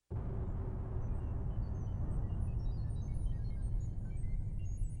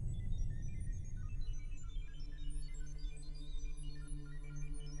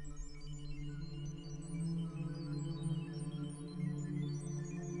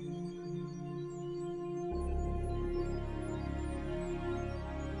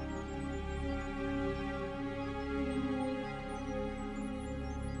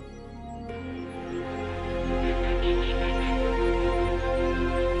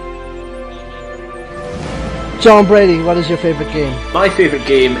John Brady, what is your favourite game? My favourite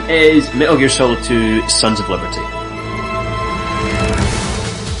game is Metal Gear Solid 2 Sons of Liberty.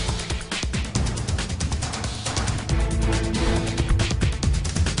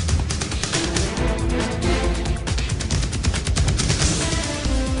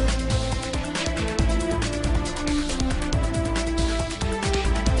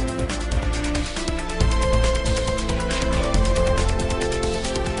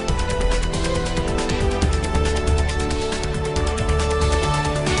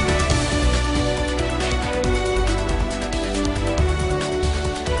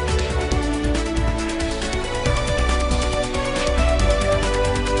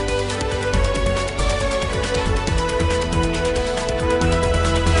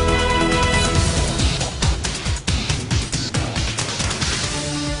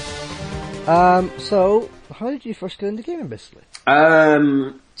 So, how did you first get into gaming, basically?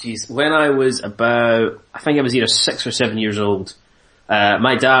 When I was about, I think I was either 6 or 7 years old,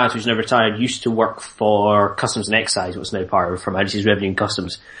 my dad, who's now retired, used to work for Customs and Excise, what's now part of Her Majesty's Revenue and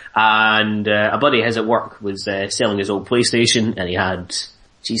Customs, and a buddy of his at work was selling his old PlayStation, and he had,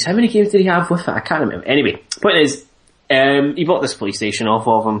 how many games did he have with it? I can't remember. Anyway, point is, he bought this PlayStation off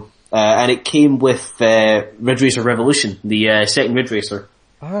of him, and it came with Ridge Racer Revolution, the second Ridge Racer.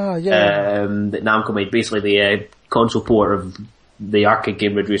 Ah, yeah. That Namco made, basically the console port of the arcade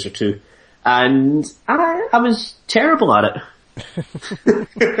game Ridge Racer 2. And I was terrible at it.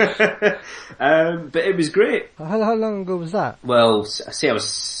 But it was great. How long ago was that? Well, I say I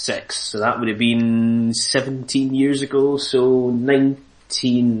was 6, so that would have been 17 years ago, so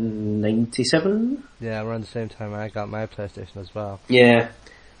 1997? Yeah, around the same time I got my PlayStation as well. Yeah.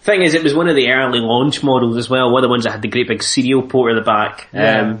 Thing is, it was one of the early launch models as well, one of the ones that had the great big serial port at the back.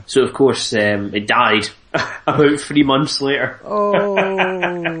 Yeah. So of course, it died about 3 months later.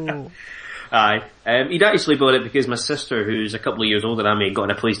 Oh. Aye. He'd actually bought it because my sister, who's a couple of years older than me,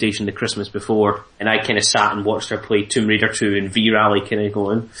 got a PlayStation the Christmas before, and I kind of sat and watched her play Tomb Raider 2 and V-Rally, kind of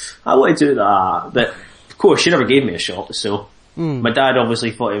going, I want to do that. But of course, she never gave me a shot, so my dad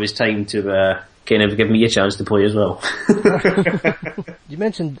obviously thought it was time to kind of give me a chance to play as well. You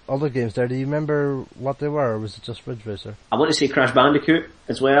mentioned other games there. Do you remember what they were, or was it just Ridge Racer? I want to say Crash Bandicoot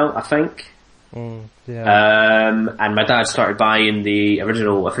as well, I think. Yeah. And my dad started buying the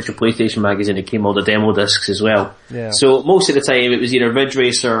original official PlayStation magazine. It came all the demo discs as well. Yeah. So most of the time it was either Ridge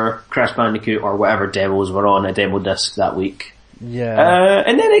Racer, Crash Bandicoot, or whatever demos were on a demo disc that week. Yeah.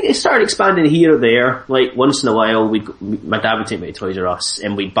 And then it started expanding here or there. Like once in a while, my dad would take me to Toys R Us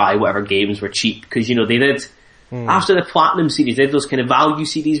and we'd buy whatever games were cheap, because you know they did. After the Platinum series, they did those kind of value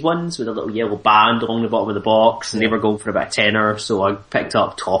series ones with a little yellow band along the bottom of the box, and they were going for about £10. So I picked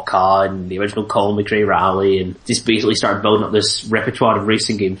up Tokka and the original Colin McRae Rally, and just basically started building up this repertoire of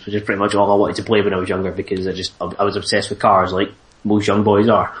racing games, which is pretty much all I wanted to play when I was younger, because I was obsessed with cars, like most young boys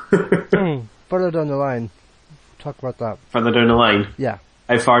are. Further down the line, talk about that. Further down the line? Yeah.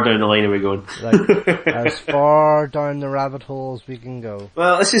 How far down the line are we going? Like, as far down the rabbit hole as we can go.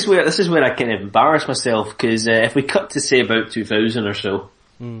 Well, this is where I kind of embarrass myself, because if we cut to say about 2000 or so,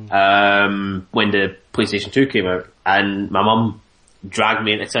 when the PlayStation 2 came out, and my mum dragged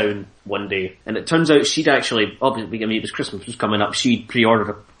me into town one day, and it turns out she'd actually, obviously, I mean, it was Christmas was coming up, she'd pre-ordered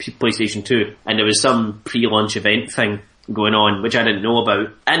a PlayStation 2, and there was some pre-launch event thing going on, which I didn't know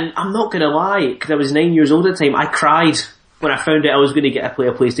about. And I'm not gonna lie, because I was 9 years old at the time, I cried when I found out I was going to get to play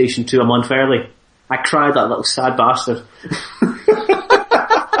a PlayStation 2 a month early. I cried like a little sad bastard.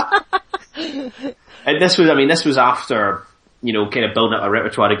 And this was after, you know, kind of building up a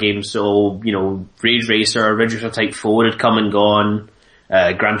repertoire of games. So, you know, Ridge Racer Type 4 had come and gone,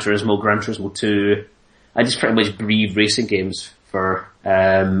 Gran Turismo 2. I just pretty much breathed racing games for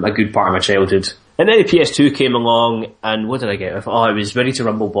a good part of my childhood. And then the PS2 came along, and what did I get? I was Ready to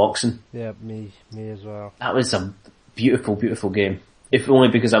Rumble Boxing. Yeah, me as well. That was a beautiful, beautiful game. If only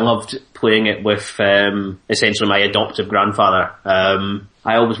because I loved playing it with essentially my adoptive grandfather.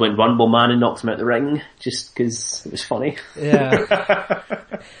 I always went Rumble Man and knocked him out the ring, just because it was funny. Yeah.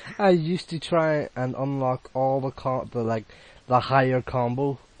 I used to try and unlock all the higher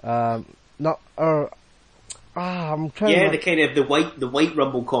combo. I'm trying. Yeah, to the kind of the white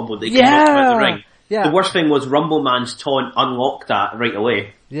Rumble combo that you can knock him out the ring. Yeah. The worst thing was Rumble Man's taunt unlocked that right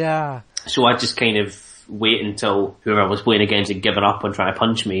away. Yeah. So I just kind of wait until whoever I was playing against had given up on trying to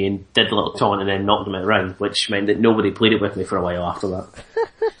punch me and did the little taunt and then knocked him out of the ring, which meant that nobody played it with me for a while after that.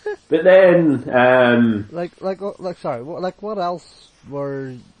 But then, what else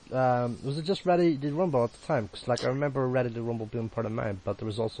were, was it just Ready to Rumble at the time? Cause I remember Ready to Rumble being part of mine, but there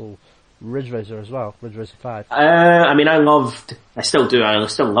was also Ridge Racer as well, Ridge Racer 5. I still do, I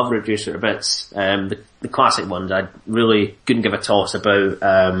still love Ridge Racer a bit. The classic ones, I really couldn't give a toss about,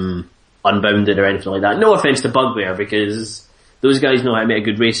 Unbounded or anything like that. No offense to Bugbear, because those guys know how to make a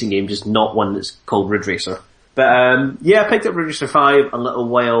good racing game, just not one that's called Ridge Racer. But, I picked up Ridge Racer 5 a little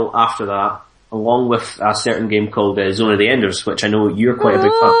while after that, along with a certain game called Zone of the Enders, which I know you're quite a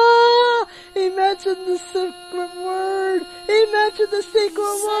big fan. He mentioned the secret word! He mentioned the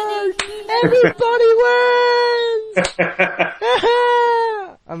secret word! Everybody wins!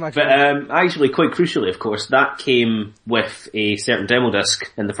 Actually, quite crucially, of course, that came with a certain demo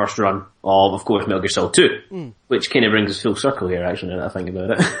disc in the first run of course, Metal Gear Solid 2, which kind of brings us full circle here, actually, now that I think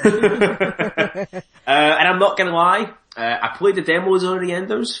about it. And I'm not gonna lie, I played the demos on the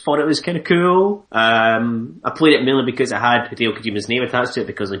Enders, thought it was kind of cool. I played it mainly because it had Hideo Kojima's name attached to it,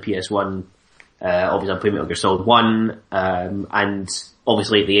 because on PS1, obviously I played Metal Gear Solid 1, and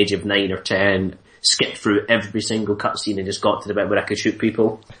obviously at the age of 9 or 10, skipped through every single cutscene and just got to the bit where I could shoot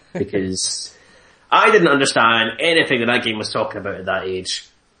people, because I didn't understand anything that game was talking about at that age.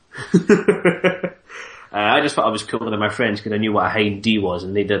 I just thought I was cooler than my friends because I knew what a hind D was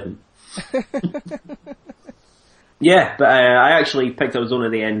and they didn't. Yeah, but I actually picked up Zone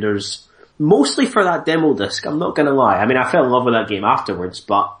of the Enders mostly for that demo disc, I'm not gonna lie. I mean, I fell in love with that game afterwards,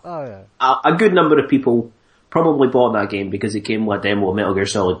 but a good number of people probably bought that game because it came with a demo of Metal Gear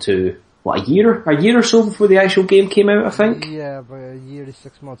Solid 2, a year or so before the actual game came out, I think? Yeah, about a year to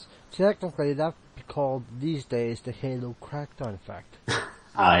 6 months. Technically, that'd be called, these days, the Halo Crackdown effect.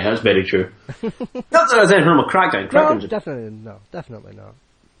 Aye, that's very true. Not that I was anything from a Crackdown. No, definitely not.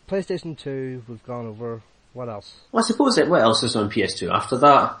 PlayStation 2, we've gone over. What else? Well, I suppose what else is on PS2 after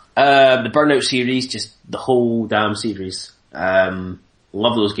that? The Burnout series, just the whole damn series.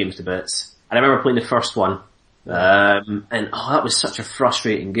 Love those games to bits. And I remember playing the first one. And that was such a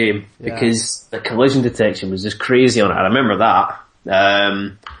frustrating game because the collision detection was just crazy on it. I remember that.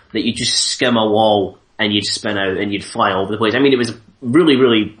 That you just skim a wall and you'd spin out and you'd fly all over the place. I mean, it was a really,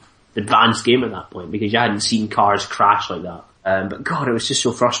 really advanced game at that point because you hadn't seen cars crash like that. But God, it was just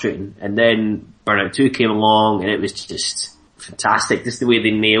so frustrating. And then Burnout 2 came along and it was just fantastic. Just the way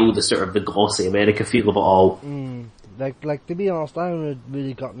they nailed the sort of the glossy America feel of it all. Like to be honest, I haven't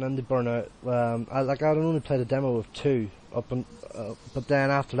really gotten into Burnout. I'd only played a demo of 2 but then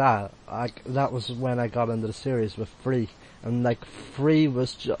after that, that was when I got into the series with 3. And 3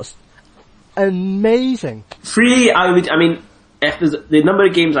 was just amazing. 3, if there's the number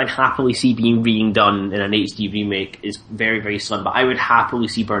of games I'd happily see being redone in an HD remake is very, very slim, but I would happily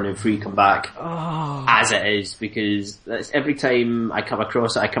see Burnout 3 come back as it is, because that's every time I come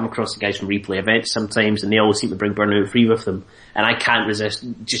across it, I come across the guys from Replay events sometimes, and they always seem to bring Burnout 3 with them, and I can't resist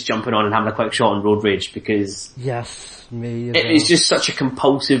just jumping on and having a quick shot on Road Rage, because yes, me as it well. was just such a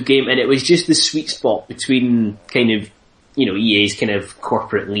compulsive game, and it was just the sweet spot between kind of, EA's kind of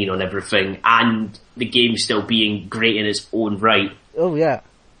corporate lean on everything, and the game still being great in its own right. Oh yeah,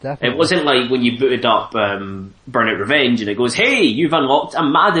 definitely. It wasn't like when you booted up Burnout Revenge and it goes, hey, you've unlocked a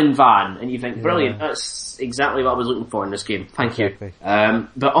Madden van, and you think, brilliant, that's exactly what I was looking for in this game. Thank you. But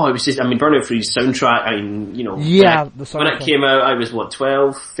it was just, Burnout 3's soundtrack, when it came out, I was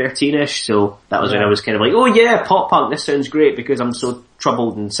 12, 13ish, so that was when I was kind of like, oh yeah, pop punk, this sounds great, because I'm so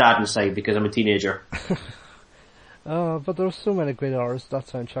troubled and sad inside because I'm a teenager. But there were so many great artists, that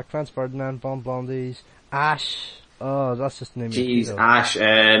soundtrack. Franz Ferdinand, Bon Blondies, Ash. Oh, that's just the name of it. Jeez, Ash,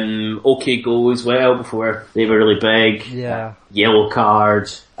 OK Go as well, before they were really big. Yeah. Yellow Card.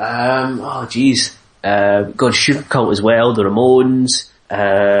 Sugar Cult as well, the Ramones,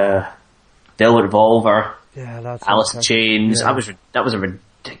 Velvet Revolver. Yeah, that's Alice in Chains. Yeah. That was a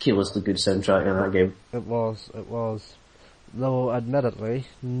ridiculously good soundtrack in that game. It was. Though, admittedly,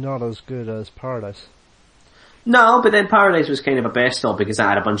 not as good as Paradise. No, but then Paradise was kind of a best of because I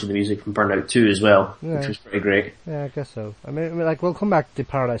had a bunch of the music from Burnout 2 as well, which was pretty great. Yeah, I guess so. We'll come back to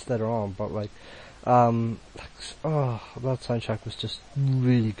Paradise later on, but that soundtrack was just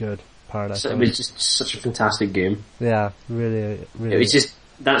really good. Paradise. So it was just such a fantastic game. Yeah, really, really. It was just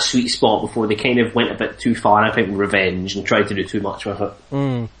that sweet spot before they kind of went a bit too far, I think, with Revenge and tried to do too much with it.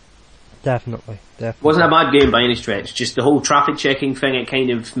 Definitely. Wasn't a bad game by any stretch, just the whole traffic checking thing, it kind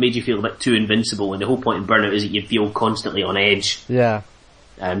of made you feel a bit too invincible, and the whole point in Burnout is that you feel constantly on edge. Yeah.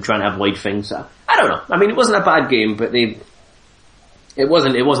 Trying to avoid things. I don't know. It wasn't a bad game, but it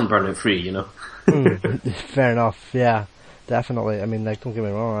wasn't Burnout 3, Fair enough, yeah. definitely. I mean, like, don't get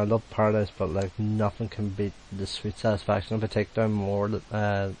me wrong, I love Paradise, but like, nothing can beat the sweet satisfaction of a takedown more than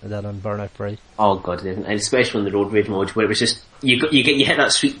on Burnout 3. Oh god, and especially in the road rage mode, where it was just you hit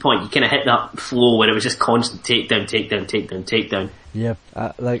that sweet point, you kind of hit that flow where it was just constant takedown. Yep.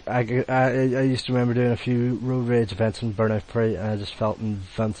 I used to remember doing a few road rage events in Burnout 3, and I just felt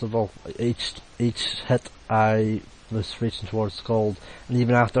invincible. Each hit, I was reaching towards gold, and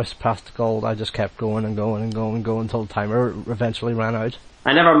even after I passed the gold, I just kept going until the timer eventually ran out.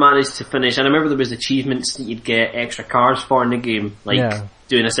 I never managed to finish, and I remember there was achievements that you'd get extra cars for in the game, like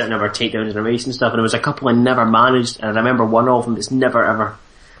doing a certain number of takedowns in a race and stuff, and there was a couple I never managed, and I remember one of them is never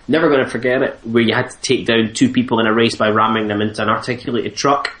going to forget it, where you had to take down 2 people in a race by ramming them into an articulated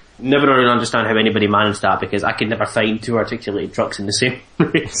truck. Never really understand how anybody managed that, because I could never find 2 articulated trucks in the same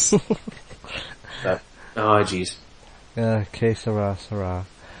race. But, oh jeez. Yeah, okay, Sarah.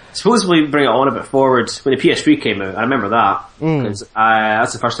 Suppose we bring it on a bit forward. When the PS3 came out, I remember that, because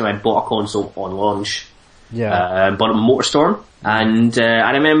that's the first time I bought a console on launch. Yeah. Bought it on MotorStorm, and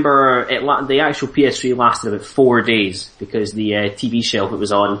I remember the actual PS3 lasted about 4 days, because the TV shelf it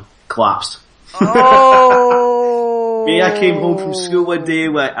was on collapsed. Oh! Yeah, I came home from school one day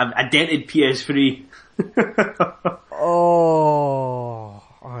with a dented PS3. Oh,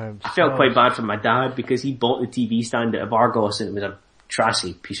 I felt quite bad for my dad, because he bought the TV stand out of Argos, and it was a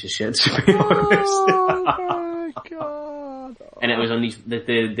trashy piece of shit, to be honest. Oh my god. And it was on these,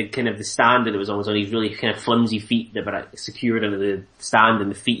 the kind of the stand, and it was almost on these really kind of flimsy feet that were secured under the stand,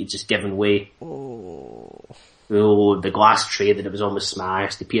 and the feet had just given way. Oh, the glass tray that it was almost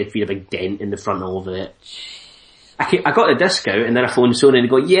smashed, the PS3 had a big dent in the front of it. I got the disc out, and then I phoned Sony and they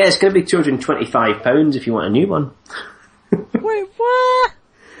go, yeah, it's going to be £225 if you want a new one. Wait, what?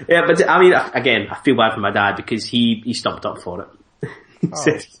 Yeah, but I mean, again, I feel bad for my dad, because he stumped up for it. He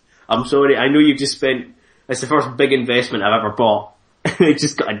said, I'm sorry, I know you've just spent, it's the first big investment I've ever bought. It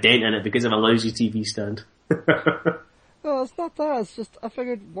just got a dent in it because of a lousy TV stand. No, it's not that, it's just, I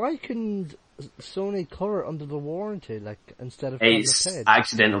figured, why couldn't Sony cover it under the warranty, like, instead of it's paid?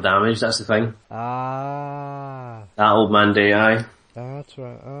 Accidental damage, that's the thing. Ah. That old man day, aye. That's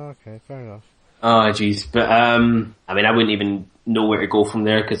right, okay, fair enough. Oh jeez, but I mean, I wouldn't even know where to go from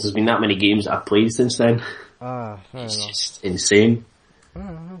there, because there's been that many games that I've played since then. Fair it's enough. Just insane.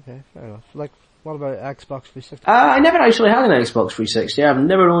 Okay, fair enough. Like, what about Xbox 360? I never actually had an Xbox 360. I've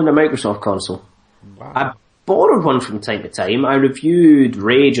never owned a Microsoft console. Wow. I borrowed one from time to time. I reviewed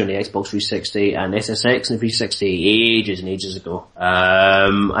Rage on the Xbox 360 and SSX on the 360 ages and ages ago.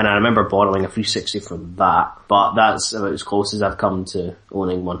 And I remember borrowing a 360 from that, but that's about as close as I've come to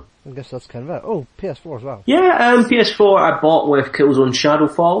owning one. I guess that's kind of it. Oh, PS4 as well. Yeah, PS4 I bought with Killzone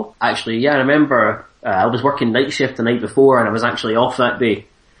Shadowfall. Actually, yeah, I remember I was working night shift the night before, and I was actually off that day.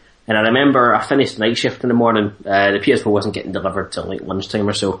 And I remember I finished night shift in the morning. The PS4 wasn't getting delivered till like lunchtime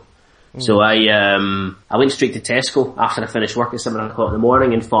or so. So I went straight to Tesco after I finished work at 7 o'clock in the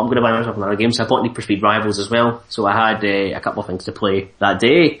morning and thought, I'm going to buy myself another game. So I bought Need for Speed Rivals as well. So I had a couple of things to play that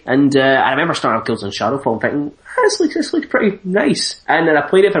day. And I remember starting off Killzone Shadowfall and thinking, this looks pretty nice. And then I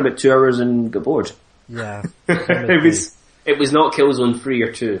played it for about 2 hours and got bored. Yeah. It was not Killzone 3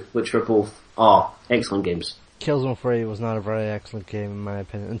 or 2, which were both, excellent games. Killzone 3 was not a very excellent game in my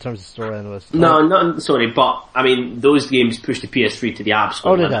opinion, in terms of story anyways. But I mean, those games pushed the PS3 to the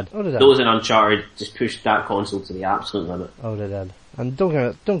absolute limit. They did. Those in Uncharted just pushed that console to the absolute limit. Oh, they did. And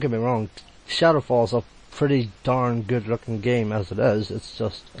don't get me wrong, Shadowfall's a pretty darn good looking game as it is. It's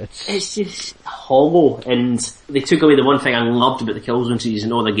just hollow, and they took away the one thing I loved about the Killzone series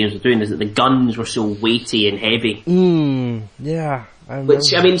and all the games were doing, is that the guns were so weighty and heavy. Yeah.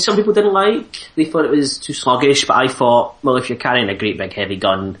 Which, I mean, some people didn't like. They thought it was too sluggish, but I thought, well, if you're carrying a great big heavy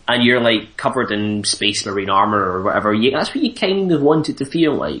gun and you're like covered in Space Marine armor or whatever, that's what you kind of want it to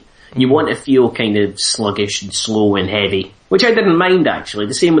feel like. You want it to feel kind of sluggish and slow and heavy, which I didn't mind actually.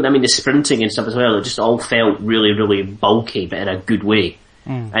 The same with, the sprinting and stuff as well. It just all felt really, really bulky, but in a good way.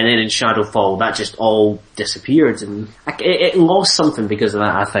 And then in Shadowfall, that just all disappeared, and it lost something because of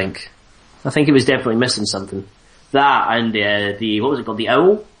that. I think it was definitely missing something. That and what was it called? The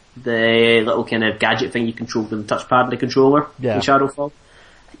owl, the little kind of gadget thing you control with the touchpad and the controller in Shadowfall.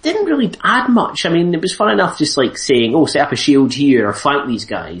 It didn't really add much. I mean, it was fun enough just like saying, set up a shield here or fight these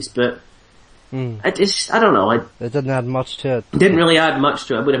guys, but I don't know. It didn't add much to it. Didn't really add much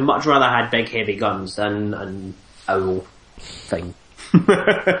to it. I would have much rather had big heavy guns than an owl thing.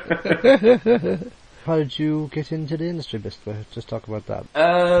 How did you get into the industry, basically? Just talk about that.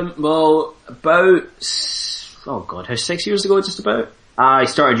 Well, about, how 6 years ago, just about, I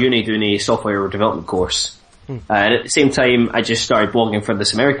started uni doing a software development course. And at the same time, I just started blogging for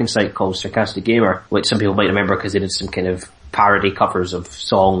this American site called Sarcastic Gamer, which some people might remember because they did some kind of parody covers of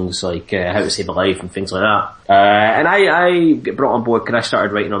songs like How to Save a Life and things like that. And I get brought on board because I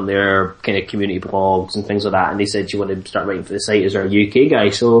started writing on their kind of community blogs and things like that, and they said, you want to start writing for the site as our UK guy?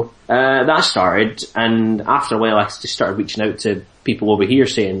 So that started, and after a while I just started reaching out to people over here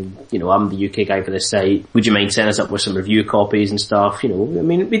saying, you know, I'm the UK guy for this site. Would you mind sending us up with some review copies and stuff? You know, I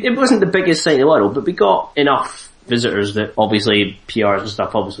mean, it wasn't the biggest site in the world, but we got enough visitors that obviously PRs and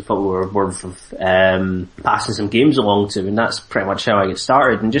stuff obviously thought we were worth passing some games along to, and that's pretty much how I get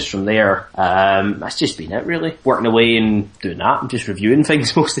started. And just from there, that's just been it really. Working away and doing that and just reviewing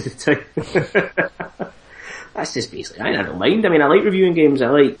things most of the time. That's just basically, I don't mind. I mean, I like reviewing games. I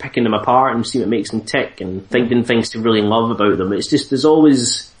like picking them apart and seeing what makes them tick and finding things to really love about them. It's just, there's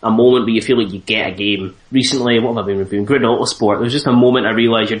always a moment where you feel like you get a game. Recently, what have I been reviewing? Grid Autosport. There was just a moment I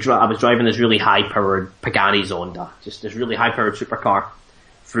realised I was driving this really high-powered Pagani Zonda, just this really high-powered supercar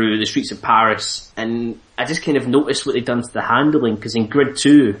through the streets of Paris, and I just kind of noticed what they'd done to the handling, because in Grid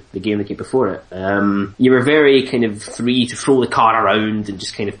 2, the game that came before it, you were very kind of free to throw the car around and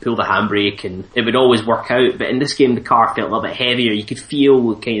just kind of pull the handbrake, and it would always work out. But in this game, the car felt a little bit heavier. You could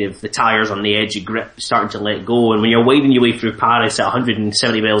feel kind of the tyres on the edge of grip starting to let go, and when you're winding your way through Paris at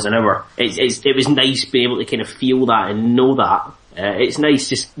 170 miles an hour, it was nice being able to kind of feel that and know that. It's nice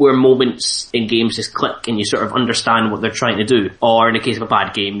just where moments in games just click and you sort of understand what they're trying to do. Or in the case of a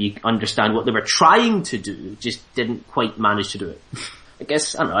bad game, you understand what they were trying to do, just didn't quite manage to do it. I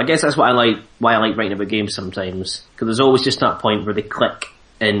guess that's what why I like writing about games sometimes. Because there's always just that point where they click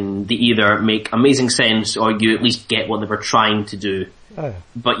and they either make amazing sense or you at least get what they were trying to do. Oh.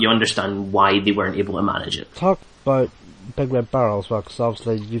 But you understand why they weren't able to manage it. Talk about Big Red Barrel as well, because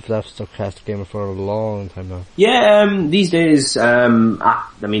obviously you've left Sarcastic Gamer for a long time now. Yeah, these days,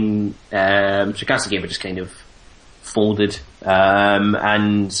 Sarcastic Gamer just kind of folded,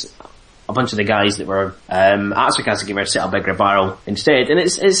 and a bunch of the guys that were at Sarcastic Gamer set up Big Red Barrel instead, and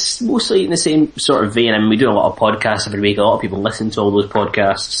it's mostly in the same sort of vein. I mean, we do a lot of podcasts every week. A lot of people listen to all those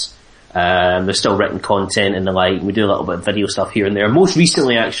podcasts. There's still written content and the like. We do a little bit of video stuff here and there. Most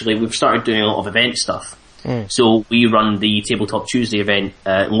recently, actually, we've started doing a lot of event stuff. So we run the Tabletop Tuesday event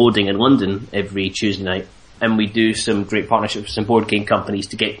at Loading in London every Tuesday night, and we do some great partnerships with some board game companies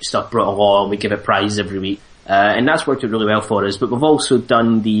to get stuff brought along. We give it prizes every week, and that's worked out really well for us. But we've also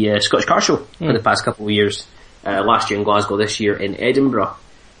done the Scottish Car Show for the past couple of years, last year in Glasgow, this year in Edinburgh,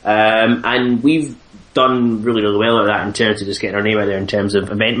 and we've done really, really well at that in terms of just getting our name out there in terms of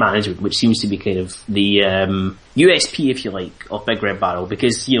event management, which seems to be kind of the USP, if you like, of Big Red Barrel,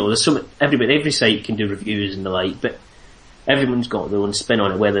 because, you know, there's every site can do reviews and the like, but everyone's got their own spin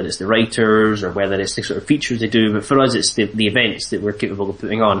on it, whether it's the writers or whether it's the sort of features they do. But for us, it's the events that we're capable of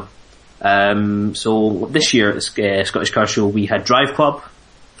putting on. So this year at the Scottish Car Show, we had Drive Club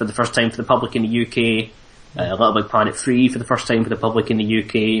for the first time for the public in the UK. Little Big Planet 3 for the first time for the public in the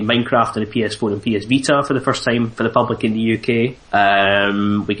UK, Minecraft on the PS4 and PS Vita for the first time for the public in the UK.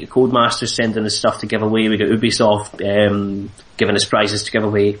 We get Codemasters sending us stuff to give away, we got Ubisoft giving us prizes to give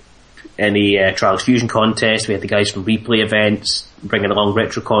away in the Trials Fusion contest, we had the guys from Replay Events bringing along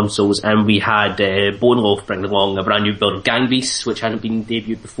retro consoles, and we had Bone Loaf bringing along a brand new build of Gang Beasts, which hadn't been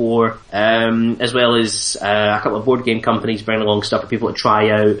debuted before, as well as a couple of board game companies bringing along stuff for people to try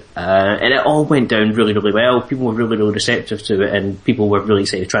out, and it all went down really, really well. People were really, really receptive to it, and people were really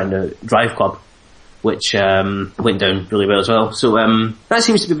excited trying to Drive Club, which went down really well as well. So that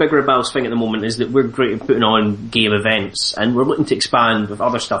seems to be Big Red Barrel's thing at the moment, is that we're great at putting on game events, and we're looking to expand with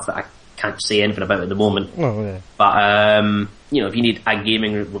other stuff that I can't say anything about at the moment. Oh, yeah. But you know, if you need a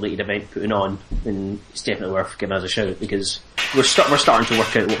gaming related event putting on, then it's definitely worth giving us a shout, because we're starting to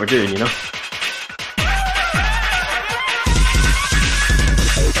work out what we're doing, you know.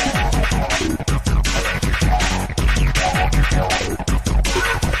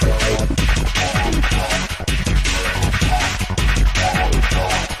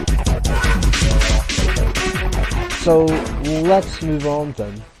 So let's move on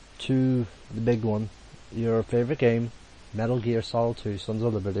then to the big one, your favourite game, Metal Gear Solid 2 Sons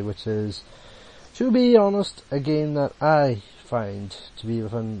of Liberty, which is, to be honest, a game that I find to be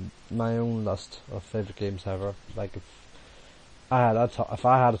within my own list of favourite games ever. Like, if I had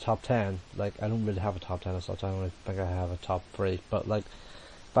a top 10, like, I don't really have a top 10 as such, I only think I have a top 3, but like,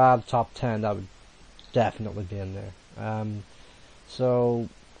 if I had a top 10, that would definitely be in there. So,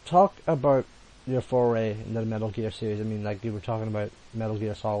 talk about your foray into the Metal Gear series. I mean, like, you were talking about Metal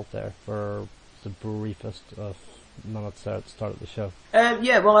Gear Solid there for the briefest of minutes there at the start of the show.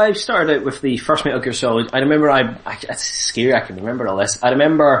 Yeah, well, I started out with the first Metal Gear Solid. I remember it's scary, I can remember all this. I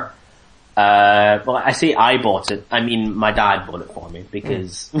remember, well, I say I bought it, I mean my dad bought it for me,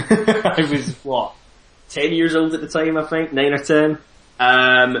 because I was, 10 10 years old at the time, I think, 9 or 10,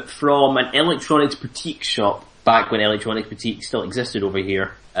 from an electronics boutique shop, back when electronics boutiques still existed over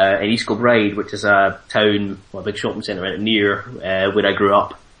here, in East Kilbride, which is a town, well, a big shopping centre right near, where I grew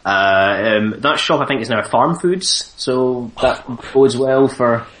up. That shop I think is now a Farm Foods, so that bodes well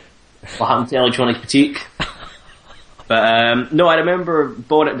for what happened to electronics boutique. But, no, I remember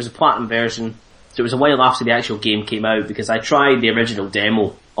bought it as a platinum version. So it was a while after the actual game came out, because I tried the original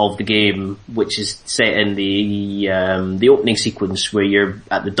demo of the game, which is set in the opening sequence where you're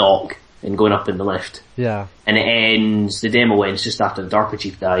at the dock and going up in the lift. Yeah. And the demo ends just after the DARPA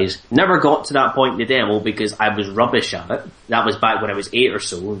chief dies. Never got to that point in the demo because I was rubbish at it. That was back when I was 8 or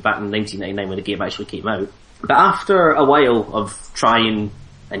so, back in 1999 when the game actually came out. But after a while of trying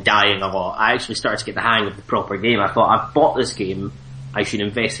and dying a lot, I actually started to get the hang of the proper game. I thought, I've bought this game, I should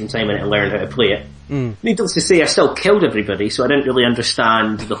invest some time in it and learn how to play it. Needless to say, I still killed everybody, so I didn't really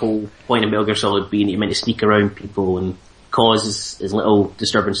understand the whole point of Metal Gear Solid being that you're meant to sneak around people and cause as little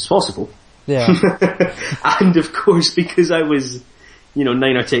disturbance as possible. Yeah. And of course, because I was, 9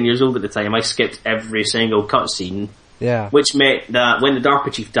 or 10 years old at the time, I skipped every single cutscene. Yeah. Which meant that when the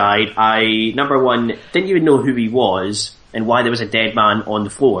DARPA chief died, I, number one, didn't even know who he was and why there was a dead man on the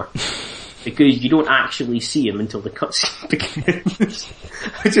floor. Because you don't actually see him until the cutscene begins.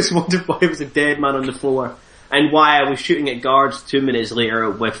 I just wondered why there was a dead man on the floor, and why I was shooting at guards 2 minutes later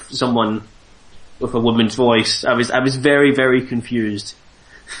with someone with a woman's voice. I was very, very confused.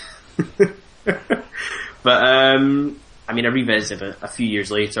 But, I revisited it a few years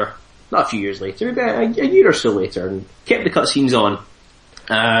later. Not a few years later, maybe a year or so later, and kept the cutscenes on.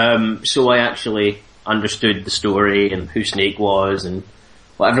 So I actually understood the story and who Snake was and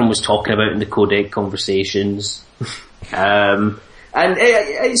what everyone was talking about in the codec conversations. And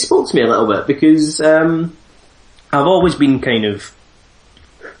it spoke to me a little bit because, I've always been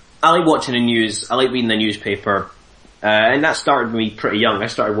I like watching the news, I like reading the newspaper, and that started with me pretty young. I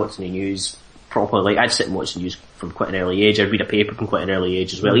started watching the news properly. I'd sit and watch the news from quite an early age. I'd read a paper from quite an early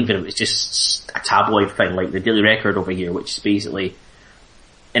age as well, even if it was just a tabloid thing like the Daily Record over here, which is basically,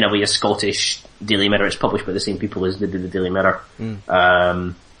 in a way, a Scottish Daily Mirror. It's published by the same people as the Daily Mirror.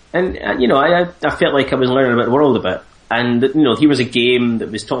 I felt like I was learning about the world a bit. And, here was a game that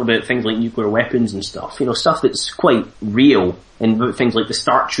was talking about things like nuclear weapons and stuff, stuff that's quite real, and about things like the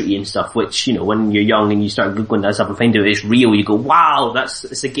START Treaty and stuff, which, when you're young and you start Googling that stuff and find out it's real, you go, wow,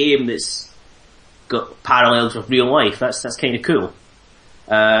 it's a game that's got parallels with real life. That's kind of cool.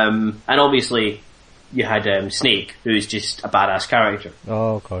 And obviously, you had Snake, who's just a badass character.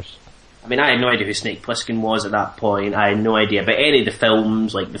 Oh, of course. I had no idea who Snake Plissken was at that point. I had no idea about any of the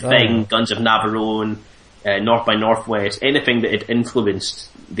films, like The Thing, Guns of Navarone, North by Northwest, anything that had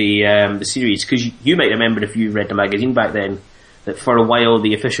influenced the series. Because you might remember, if you read the magazine back then, that for a while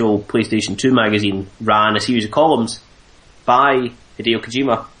the official PlayStation 2 magazine ran a series of columns by Hideo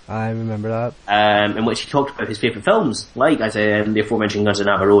Kojima. I remember that. In which he talked about his favourite films, like the aforementioned Guns of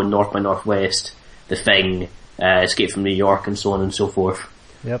Navarone, North by Northwest, The Thing, Escape from New York, and so on and so forth.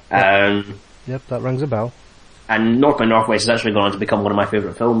 Yep, that rings a bell. And North by Northwest has actually gone on to become one of my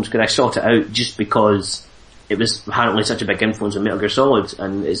favourite films, because I sought it out just because it was apparently such a big influence on Metal Gear Solid,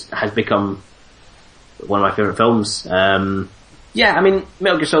 and it has become one of my favourite films. Metal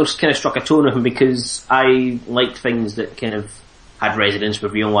Gear Solid kind of struck a tone with me because I liked things that kind of had resonance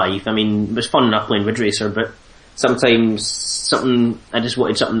with real life. It was fun enough playing Ridge Racer, but sometimes I just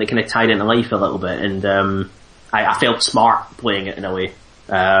wanted something that kind of tied into life a little bit, and I felt smart playing it in a way.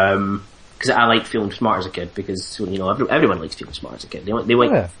 Because I liked feeling smart as a kid, because, everyone likes feeling smart as a kid. They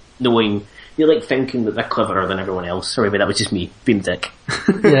like knowing, they like thinking that they're cleverer than everyone else. Sorry, but that was just me being a dick.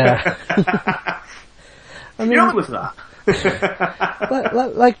 Yeah. You're up with that.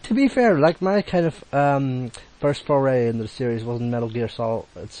 To be fair, my kind of, first foray into the series wasn't Metal Gear Solid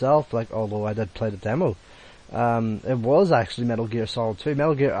itself, although I did play the demo. It was actually Metal Gear Solid 2.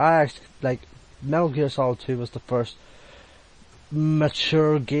 Metal Gear Solid 2 was the first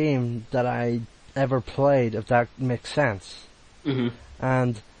mature game that I ever played, if that makes sense. Mm-hmm.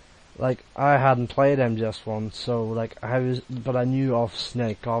 And I hadn't played MGS1, so but I knew of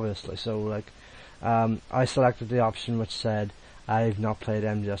Snake obviously, so I selected the option which said I've not played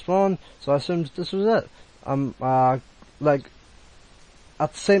MGS1, so I assumed this was it. At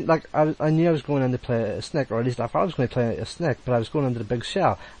the same, I knew I was going in to play a Snake, or at least I thought I was going to play a Snake, but I was going into the big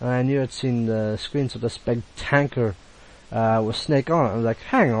shell, and I knew I'd seen the screens of this big tanker with Snake on it. I was like,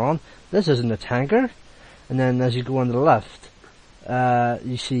 hang on, this isn't a tanker. And then as you go on the left,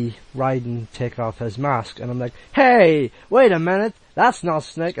 you see Raiden take off his mask, and I'm like, hey, wait a minute, that's not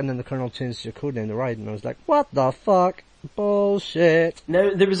Snake. And then the Colonel changed your code name to Raiden, and I was like, what the fuck? Bullshit.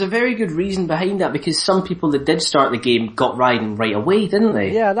 Now, there was a very good reason behind that, because some people that did start the game got riding right away, didn't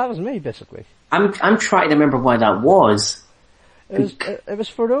they? Yeah, that was me, basically. I'm trying to remember why that was. It was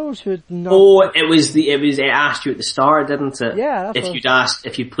for those who had not... Oh, it asked you at the start, didn't it? Yeah,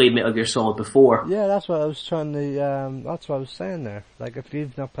 if you played Metal Gear Solid before. Yeah, that's what I was trying to, that's what I was saying there. Like, if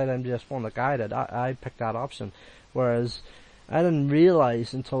you've not played MGS1 like I did, I picked that option. Whereas, I didn't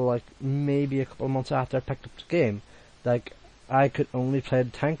realise until, like, maybe a couple of months after I picked up the game, like, I could only play the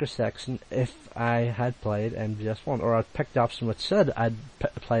tanker section if I had played MGS1, or I'd picked the option which said I'd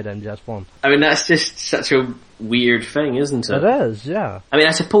played MGS1. I mean, that's just such a weird thing, isn't it? It is, yeah. I mean,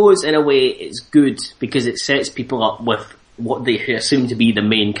 I suppose in a way it's good because it sets people up with what they assume to be the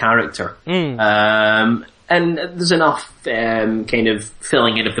main character. And there's enough kind of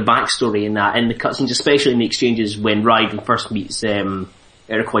filling in of the backstory in that, in the cutscenes, especially in the exchanges when Raiden first meets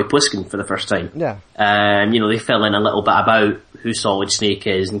Iroquois Pliskin for the first time. Yeah. They fill in a little bit about who Solid Snake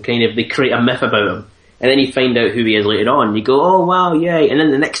is, and kind of they create a myth about him. And then you find out who he is later on. You go, oh wow, yay. And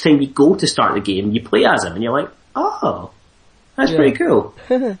then the next time you go to start the game, you play as him, and you're like, oh, that's pretty cool.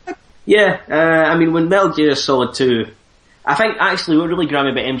 Yeah, I mean, when Metal Gear Solid 2, I think actually what really grabbed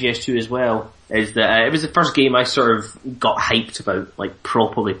me about MGS2 as well is that it was the first game I sort of got hyped about, like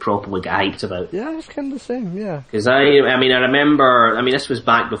properly got hyped about. Yeah, it's kind of the same, yeah. Because I remember, this was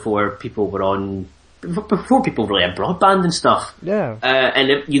back before people were on, before people really had broadband and stuff. Yeah.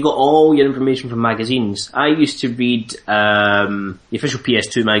 And you got all your information from magazines. I used to read the official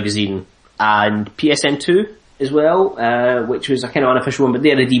PS2 magazine and PSN2 as well, which was a kind of unofficial one, but they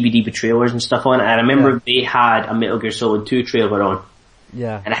had a DVD with trailers and stuff on it. And I remember they had a Metal Gear Solid 2 trailer on.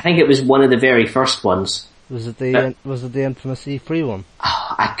 Yeah. And I think it was one of the very first ones. Was it the infamous E3 one?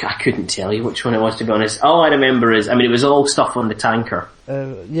 Oh, I couldn't tell you which one it was, to be honest. All I remember is, it was all stuff on the tanker.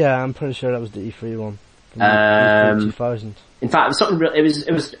 Yeah, I'm pretty sure that was the E3 one. From 2000. In fact, it was something.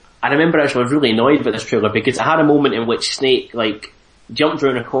 It was. I remember actually I was really annoyed with this trailer because I had a moment in which Snake jumped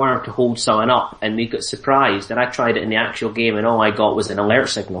around a corner to hold someone up, and they got surprised. And I tried it in the actual game, and all I got was an alert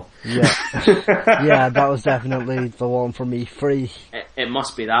signal. Yeah, yeah, that was definitely the one for me. Free. It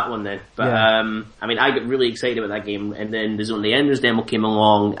must be that one then. But I got really excited about that game, and then the Zone of the Enders demo came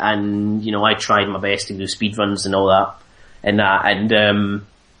along, and I tried my best to do speedruns and all that, and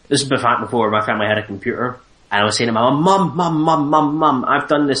this was before my family had a computer, and I was saying to my mum, I've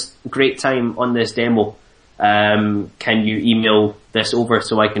done this great time on this demo. Can you email this over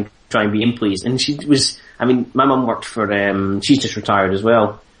so I can try and be in, please? And she was, my mum worked for, she's just retired as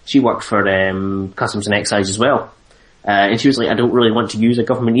well. She worked for, Customs and Excise as well. And she was like, I don't really want to use a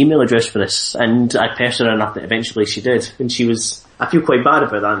government email address for this. And I pestered her enough that eventually she did. And I feel quite bad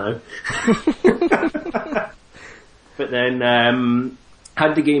about that now. But then,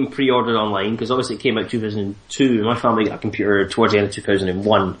 had the game pre-ordered online, because obviously it came out 2002, and my family got a computer towards the end of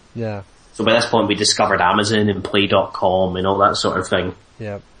 2001. Yeah. So by this point we discovered Amazon and Play.com and all that sort of thing.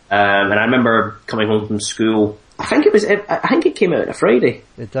 Yeah. And I remember coming home from school, I think it came out on a Friday.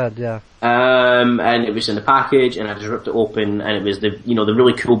 It did, yeah. And it was in the package, and I just ripped it open, and it was the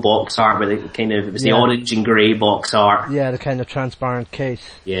really cool box art with it was the orange and grey box art. Yeah, the kind of transparent case.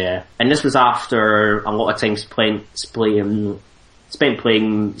 Yeah. And this was after a lot of time spent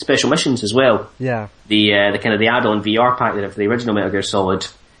playing special missions as well. Yeah. The kind of the add-on VR pack that for the original Metal Gear Solid.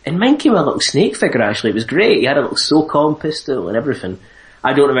 And mine came with a little Snake figure actually, it was great. He had a little SOCOM pistol and everything.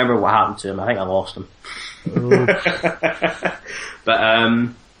 I don't remember what happened to him, I think I lost him. But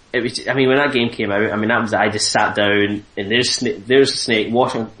it was, when that game came out, that was, I just sat down and there's Snake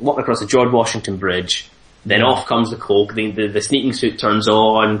walking across the George Washington Bridge, then off comes the Coke, the sneaking suit turns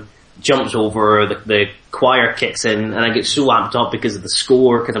on, jumps over, the choir kicks in, and I get so amped up because of the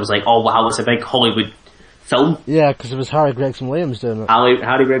score, because I was like, oh wow, it's a big Hollywood film. Yeah, because it was Harry Gregson Williams doing it.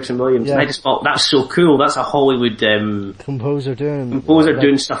 Harry Gregson Williams. Yeah. And I just thought, that's so cool, that's a Hollywood composer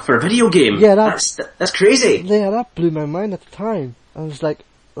doing stuff for a video game. Yeah, that's crazy. Yeah, that blew my mind at the time. I was like,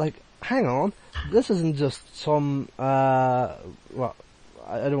 hang on, this isn't just some, I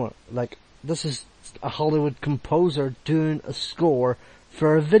don't want, this is a Hollywood composer doing a score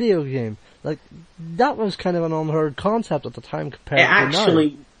for a video game. That was kind of an unheard concept at the time compared to now.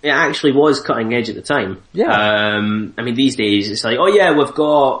 It actually was cutting edge at the time. Yeah. These days it's like, oh yeah, we've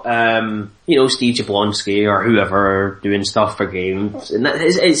got, Steve Jablonsky or whoever doing stuff for games. And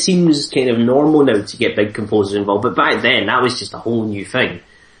it seems kind of normal now to get big composers involved, but back then that was just a whole new thing.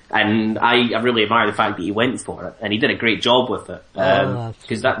 And I really admire the fact that he went for it, and he did a great job with it.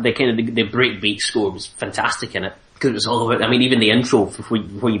 Because the breakbeat score was fantastic in it. Because it was all about, even the intro before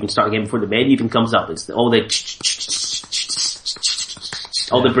you even start the game, before the menu even comes up, it's all the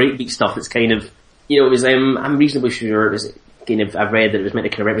breakbeat stuff. It's kind of, it was, I'm reasonably sure it was kind of, I've read that it was meant to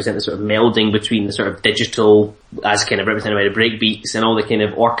kind of represent the sort of melding between the sort of digital, as kind of represented by the breakbeats, and all the kind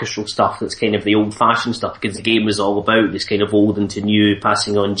of orchestral stuff that's kind of the old-fashioned stuff, because the game was all about this kind of old into new,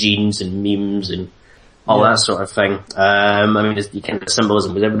 passing on genes and memes and all that sort of thing. I mean, the kind of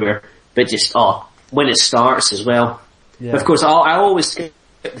symbolism was everywhere. But just, when it starts as well. Yeah. Of course, I always skip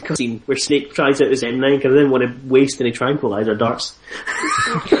the cutscene where Snake tries out his M9 because I didn't want to waste any tranquilizer darts.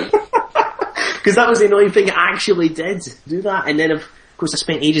 Because that was the annoying thing, it actually did do that. And then, of course, I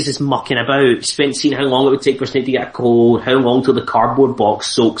spent ages just mucking about, spent seeing how long it would take for Snake to get a cold, how long till the cardboard box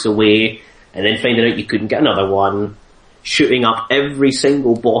soaks away, and then finding out you couldn't get another one, shooting up every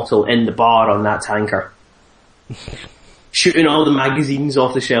single bottle in the bar on that tanker. Shooting all the magazines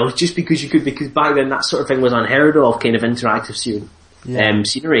off the shelves just because you could, because back then that sort of thing was unheard of, kind of interactive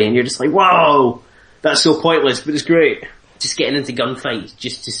scenery, and you're just like, whoa, that's so pointless, but it's great. Just getting into gunfights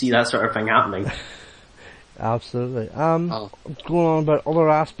just to see that sort of thing happening. Absolutely. Going on about other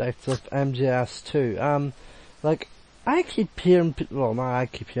aspects of MGS2, like, I keep hearing people, well, not I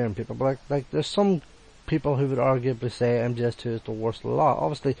keep hearing people, but like there's some people who would arguably say MGS2 is the worst of the lot.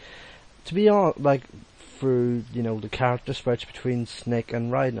 Obviously, to be honest, like, through, the character switch between Snake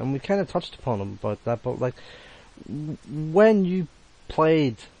and Raiden, and we kind of touched upon them about that, but like, when you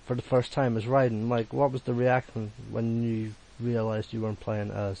played for the first time as Raiden, like, what was the reaction when you realised you weren't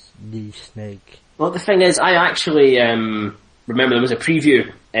playing as the Snake? Well, the thing is, I actually remember there was a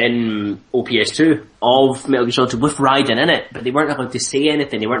preview in OPS2 of Metal Gear Solid 2 with Raiden in it, but they weren't allowed to say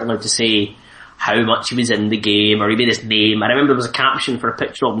anything. They weren't allowed to say how much he was in the game, or he made his name. I remember there was a caption for a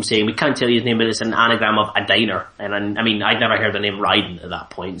picture of him saying, we can't tell you his name, but it's an anagram of a diner. And I mean, I'd never heard the name Raiden at that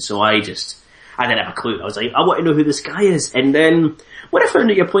point, so I didn't have a clue. I was like, I want to know who this guy is. And then, when I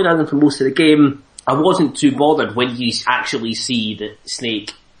found out you're playing as him for most of the game, I wasn't too bothered when you actually see that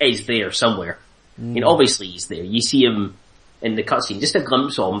Snake is there somewhere. I mean, obviously he's there. You see him in the cutscene, just a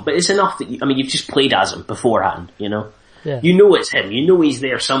glimpse of him, but it's enough that you've just played as him beforehand, Yeah. You know it's him. You know he's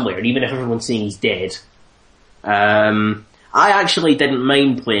there somewhere, even if everyone's saying he's dead. I actually didn't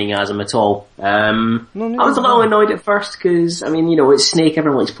mind playing as him at all. I was a little annoyed at first because, it's Snake.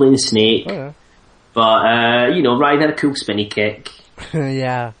 Everyone likes playing Snake. Oh, yeah. But, Raiden had a cool spinny kick.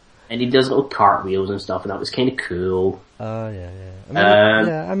 Yeah. And he does little cartwheels and stuff, and that was kind of cool. Oh, yeah.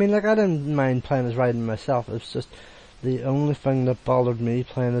 I didn't mind playing as Raiden myself. It was just the only thing that bothered me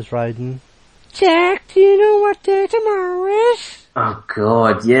playing as Raiden. Jack, do you know what day tomorrow is? Oh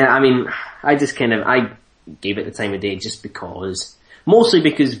god, yeah, I just I gave it the time of day just because, mostly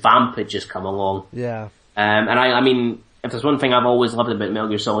because Vamp had just come along. Yeah. And if there's one thing I've always loved about Metal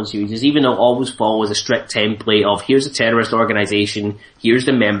Gear Solid series is even though it always follows a strict template of here's a terrorist organisation, here's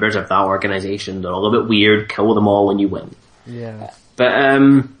the members of that organisation, they're all a bit weird, kill them all and you win. Yeah. But,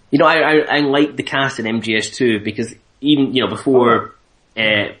 I liked the cast in MGS2 because even, before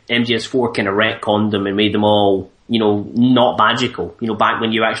MGS4 kind of retconned them and made them all, not magical. Back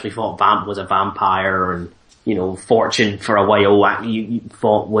when you actually thought Vamp was a vampire and, Fortune for a while you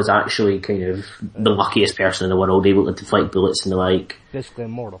thought was actually kind of the luckiest person in the world, able to deflect bullets and the like. Basically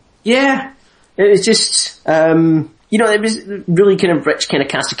immortal. Yeah. It was just, it was really kind of rich kind of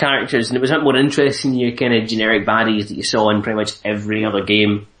cast of characters, and it was a bit more interesting than your kind of generic baddies that you saw in pretty much every other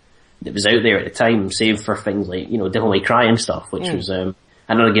game that was out there at the time, save for things like, Devil May Cry and stuff, which was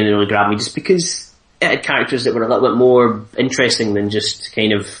another game that really grabbed me just because it had characters that were a little bit more interesting than just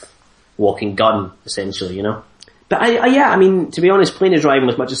kind of walking gun, essentially, But to be honest, playing as Raiden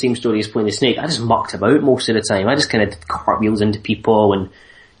was much the same story as playing as Snake. I just mucked about most of the time. I just kind of did cartwheels into people and,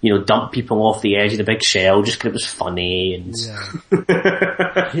 dumped people off the edge of the big shell just because it was funny and...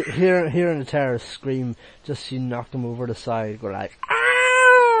 Yeah. Hearing the terrorists scream, just you knock them over the side, go like,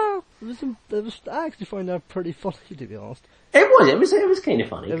 ah! I actually found that pretty funny, to be honest. It was kind of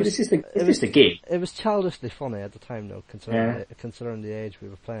funny, because it's just a game. It was childishly funny at the time, though, considering the age we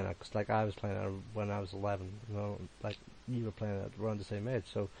were playing at, because, I was playing it when I was 11, you were playing it around the same age,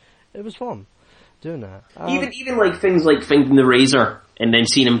 so it was fun doing that. Even things like finding the razor, and then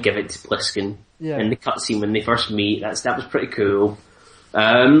seeing him give it to Pliskin, in the cutscene when they first meet, that was pretty cool.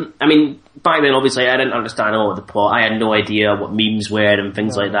 Back then, obviously, I didn't understand all of the plot. I had no idea what memes were and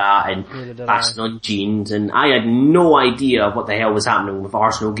things like that, and passing on genes, and I had no idea what the hell was happening with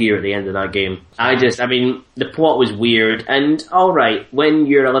Arsenal Gear at the end of that game. The plot was weird, and alright, when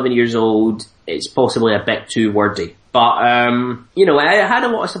you're 11 years old, it's possibly a bit too wordy. But, I had a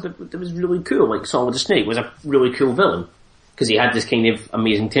lot of stuff that was really cool, like Solid Snake was a really cool villain. Because he had this kind of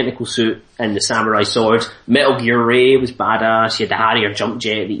amazing tentacle suit and the samurai sword. Metal Gear Ray was badass. You had the Harrier jump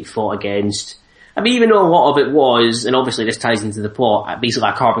jet that you fought against. I mean, even though a lot of it was, and obviously this ties into the plot, basically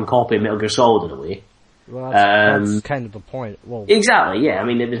a carbon copy of Metal Gear Solid in a way. Well, that's kind of the point. Well, exactly, yeah. I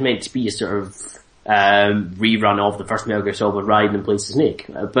mean, it was meant to be a sort of rerun of the first Metal Gear Solid with Raiden and Place the Snake.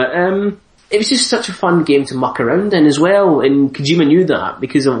 But it was just such a fun game to muck around in as well, and Kojima knew that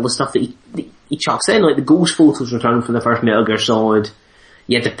because of all the stuff that he chucks in, like the ghost photos returned from the first Metal Gear Solid.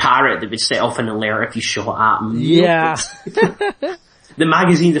 You had the parrot that would set off an alert if you shot at him. Yeah. The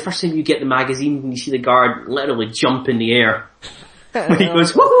magazine, the first time you get the magazine, when you see the guard literally jump in the air. When he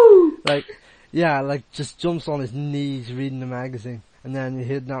goes, woohoo! Like just jumps on his knees reading the magazine. And then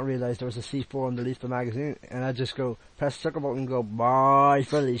he had not realised there was a C4 underneath the magazine. And I just go, press the circle button and go, bye,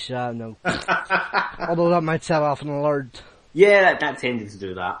 Felicia, no. Although that might set off an alert. Yeah, that tended to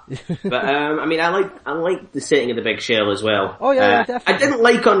do that. But, I mean, I like the setting of the big shell as well. Oh yeah, definitely. I didn't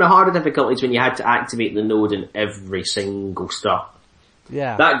like on the harder difficulties when you had to activate the node in every single stop.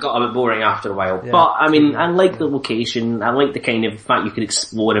 Yeah. That got a bit boring after a while. Yeah. But, I mean, I like the location. I like the kind of fact you could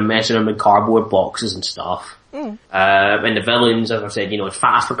explore and mess around with cardboard boxes and stuff. And the villains, as I said,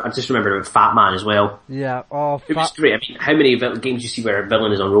 I just remember about Fat Man as well. Yeah, it was great. I mean, how many games do you see where a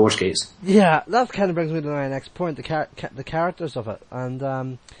villain is on roller skates? Yeah, that kind of brings me to my next point, the characters of it. And,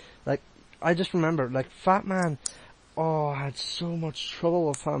 I just remember, Fat Man, I had so much trouble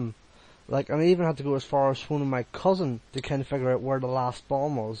with him. And I even had to go as far as phoning my cousin to kind of figure out where the last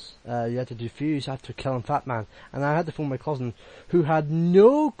bomb was. You had to defuse after killing Fat Man. And I had to phone my cousin, who had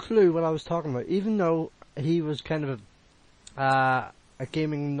no clue what I was talking about, even though he was kind of a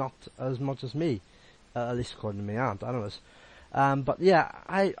gaming nut as much as me, at least according to my aunt, anyways. But yeah,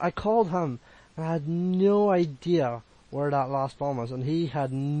 I called him, and I had no idea where that last bomb was, and he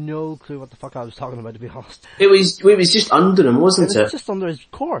had no clue what the fuck I was talking about, to be honest. It was just under him, wasn't it? It was just under his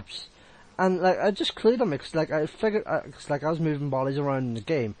corpse. And I just clued on me, cause I figured, cause I was moving bodies around in the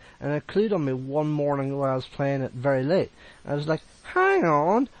game, and it clued on me one morning when I was playing it very late. I was like, hang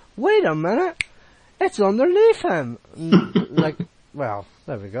on, wait a minute, it's underneath him. Well,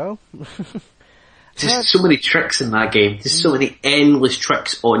 there we go. There's so many tricks in that game. There's so many endless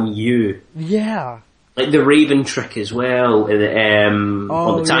tricks on you. Yeah. Like the Raven trick as well,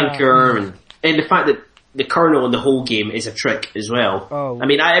 on the tanker, and the fact that the kernel in the whole game is a trick as well. Oh. I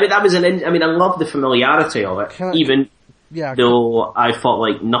mean, I love the familiarity of it, though I felt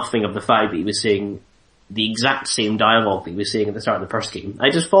like nothing of the fact that he was saying the exact same dialogue that he was saying at the start of the first game. I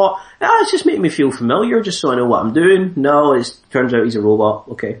just thought, it's just making me feel familiar, just so I know what I'm doing. No, it turns out he's a robot.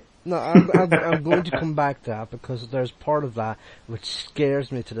 Okay. No, I'm going to come back to that, because there's part of that which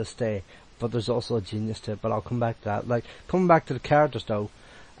scares me to this day, but there's also a genius to it, but I'll come back to that. Coming back to the characters though,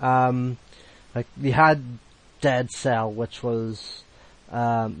 we had Dead Cell, which was,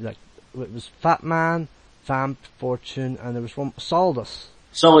 it was Fat Man, Vamp, Fortune, and there was one, Solidus.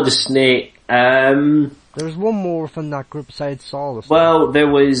 Solidus Snake, there was one more from that group besides Solidus. Well, there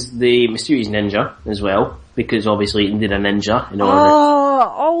was the Mysterious Ninja as well, because obviously he needed a ninja in order.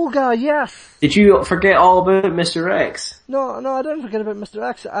 Oh, Olga, yes! Did you forget all about Mr. X? No, I didn't forget about Mr.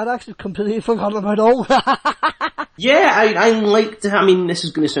 X. I'd actually completely forgotten about Olga. Yeah, I liked, this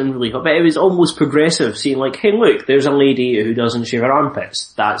is going to sound really hot, but it was almost progressive, seeing like, hey look, there's a lady who doesn't shave her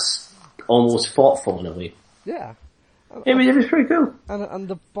armpits. That's almost thoughtful in a way. Yeah. It was pretty cool. And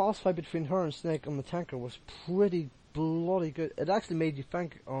the boss fight between her and Snake on the tanker was pretty bloody good. It actually made you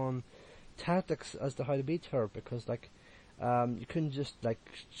think on tactics as to how to beat her, because you couldn't just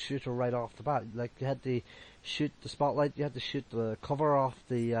shoot her right off the bat. You had to shoot the spotlight, you had to shoot the cover off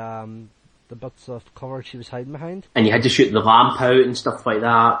the bits of cover she was hiding behind. And you had to shoot the lamp out and stuff like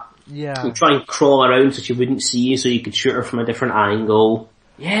that. Yeah. And try and crawl around so she wouldn't see you, so you could shoot her from a different angle.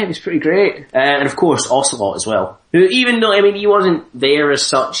 Yeah, it was pretty great. And of course, Ocelot as well. Who, even though, he wasn't there as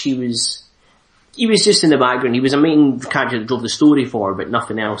such, he was just in the background. He was a main character that drove the story forward, but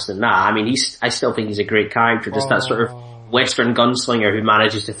nothing else than that. I still think he's a great character, just that sort of Western gunslinger who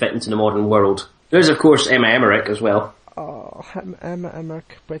manages to fit into the modern world. There's of course Emma Emmerich as well. Oh, Emma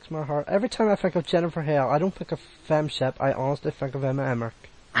Emmerich breaks my heart. Every time I think of Jennifer Hale, I don't think of Femshep, I honestly think of Emma Emmerich.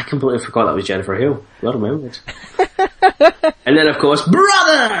 I completely forgot that was Jennifer Hale. A lot of memories. And then of course,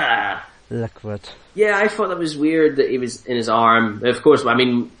 Brother! Liquid. Yeah, I thought that was weird that he was in his arm. Of course,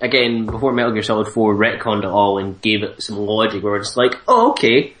 again, before Metal Gear Solid 4 retconned it all and gave it some logic, where it's like, oh,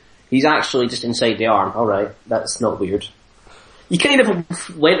 okay, he's actually just inside the arm. Alright, that's not weird. You kind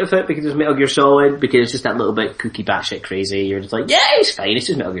of went with it because it's Metal Gear Solid, because it's just that little bit kooky batshit crazy. You're just like, yeah, it's fine, it's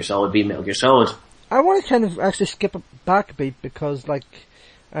just Metal Gear Solid being Metal Gear Solid. I want to kind of actually skip it back a bit, because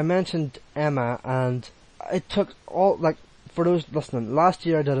I mentioned Emma, and it took for those listening, last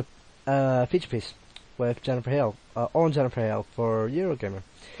year I did a feature piece with Jennifer Hale, on Jennifer Hale for Eurogamer.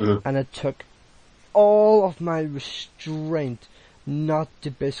 Mm-hmm. And it took all of my restraint not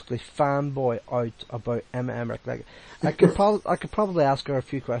to basically fanboy out about Emma Emmerich. Like, I could probably ask her a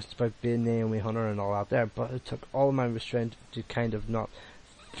few questions about being Naomi Hunter and all out there, but it took all my restraint to kind of not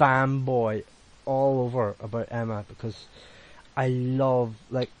fanboy all over about Emma, because I love,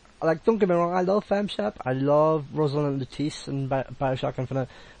 like, don't get me wrong, I love FemShep, I love Rosalind Letice and Bioshock Infinite,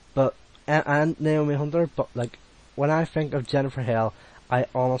 but, and Naomi Hunter, but, like, when I think of Jennifer Hale, I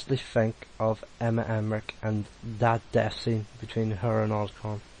honestly think of Emma Emmerich and that death scene between her and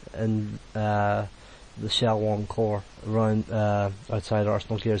Oscorn in the Shell 1 core around outside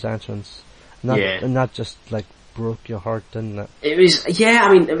Arsenal Gear's entrance. And that just like broke your heart, didn't it? It was, it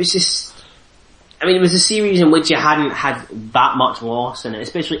was a series in which you hadn't had that much loss in it,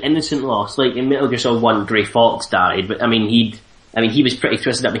 especially innocent loss. Like in Metal Gear Solid 1, Grey Fox died, but he was pretty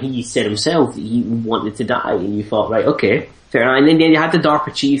twisted up, and he said himself that he wanted to die, and you thought, right, okay, fair enough. And then you had the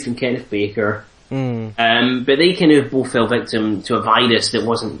DARPA chief and Kenneth Baker, but they kind of both fell victim to a virus that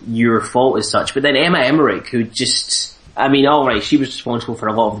wasn't your fault as such. But then Emma Emmerich, who just, alright, she was responsible for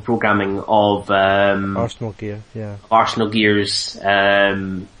a lot of the programming of Arsenal Gear, yeah. Arsenal Gear's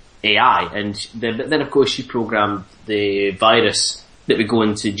AI, and then of course she programmed the virus that would go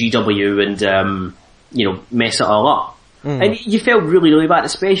into GW and mess it all up. And you felt really, really bad,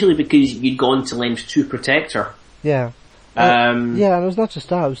 especially because you'd gone to lengths to protect her. Yeah. And it was not just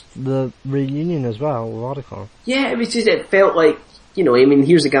that, it was the reunion as well with Otacon. Yeah, it felt like,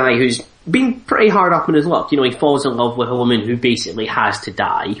 here's a guy who's been pretty hard up on his luck. He falls in love with a woman who basically has to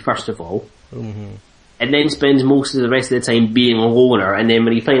die, first of all. Mm-hmm. And then spends most of the rest of the time being a loner, and then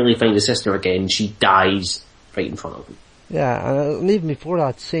when he finally finds his sister again, she dies right in front of him. Yeah, and even before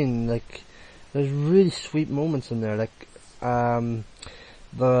that scene, like, there's really sweet moments in there, like,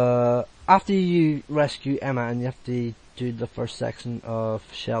 after you rescue Emma and you have to do the first section of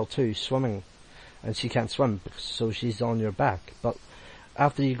Shell 2, swimming, and she can't swim, so she's on your back, but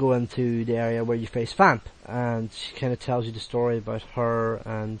after you go into the area where you face Vamp, and she kind of tells you the story about her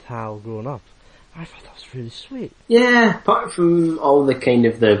and Hal growing up, I thought that was really sweet. Yeah, apart from all the kind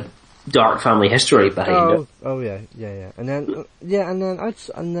of the dark family history behind it. Oh yeah. And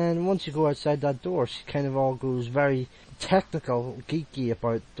then once you go outside that door, she kind of all goes very technical, geeky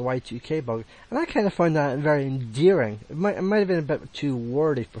about the Y2K bug, and I kind of found that very endearing. It might have been a bit too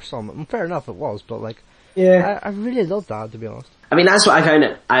wordy for some, and fair enough it was, but like, yeah, I really loved that, to be honest. That's what I found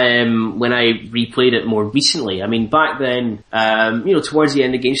it, when I replayed it more recently. Back then, towards the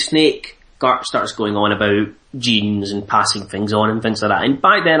end of the game, Snake starts going on about genes and passing things on and things like that, and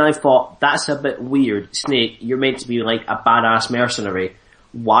back then I thought, that's a bit weird. Snake, you're meant to be like a badass mercenary.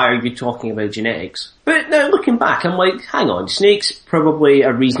 Why are you talking about genetics? But now looking back, I'm like, hang on, Snake's probably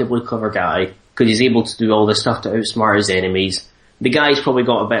a reasonably clever guy, because he's able to do all this stuff to outsmart his enemies. The guy's probably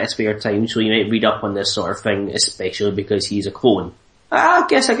got a bit of spare time, so you might read up on this sort of thing, especially because he's a clone. I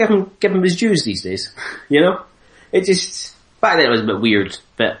guess I give him his dues these days, It just, back then it was a bit weird,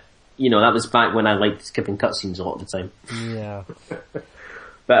 but, that was back when I liked skipping cutscenes a lot of the time. Yeah.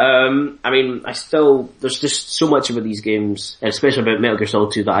 But, there's just so much about these games, especially about Metal Gear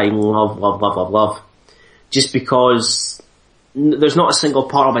Solid 2, that I love. Just because there's not a single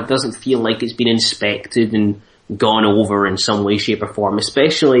part of it that doesn't feel like it's been inspected and gone over in some way, shape or form,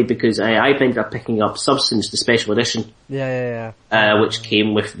 especially because I ended up picking up Substance, the special edition. Yeah. Which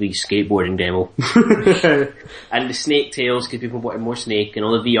came with the skateboarding demo. And the Snake Tales, because people wanted more Snake, and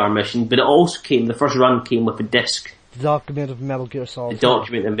all the VR missions, but it also the first run came with a disc. The document of Metal Gear Solid 2. The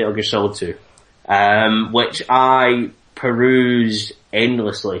document of Metal Gear Solid 2. Which I perused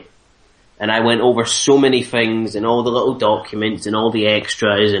endlessly. And I went over so many things, and all the little documents, and all the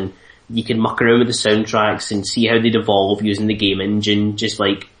extras, and you can muck around with the soundtracks and see how they'd evolve using the game engine, just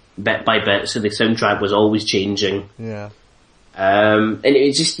like bit by bit, so the soundtrack was always changing. Yeah. And it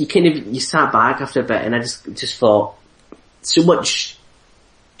was just, you sat back after a bit, and I just thought, so much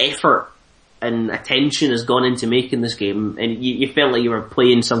effort and attention has gone into making this game, and you felt like you were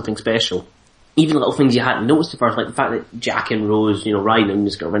playing something special. Even little things you hadn't noticed at first, like the fact that Jack and Rose, Ryan and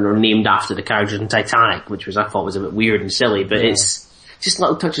his girlfriend were named after the characters in Titanic, which I thought was a bit weird and silly, but it's just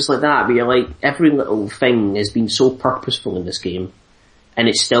little touches like that, where you're like, every little thing has been so purposeful in this game, and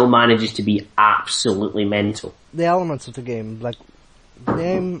it still manages to be absolutely mental. The elements of the game, like,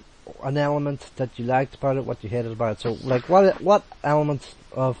 name an element that you liked about it, what you hated about it. So, like, what element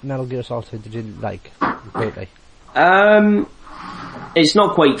of Metal Gear Solid 2 did you like greatly? It's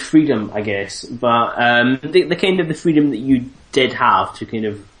not quite freedom, I guess, but the kind of the freedom that you did have to kind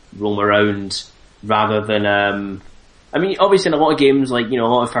of roam around, rather than obviously in a lot of games, like, a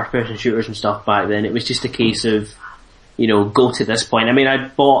lot of first-person shooters and stuff back then, it was just a case of, go to this point. I mean, I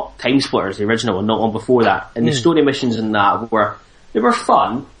bought Time Splitters, the original one, not long before that, and the story missions in that were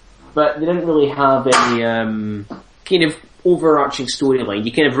fun, but they didn't really have any kind of overarching storyline.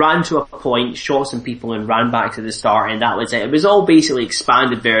 You kind of ran to a point, shot some people, and ran back to the start, and that was it. It was all basically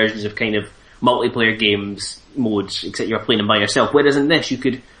expanded versions of kind of multiplayer games modes, except you were playing them by yourself. Whereas in this, you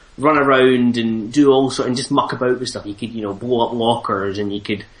could run around and do all sort and just muck about with stuff. You could, blow up lockers, and you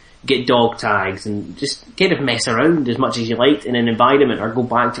could get dog tags and just kind of mess around as much as you liked in an environment, or go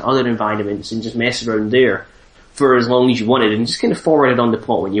back to other environments and just mess around there for as long as you wanted, and just kind of forwarded on the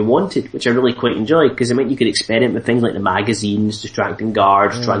plot when you wanted, which I really quite enjoyed, because it meant you could experiment with things like the magazines, distracting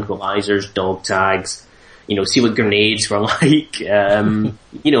guards, tranquilizers, dog tags, see what grenades were like,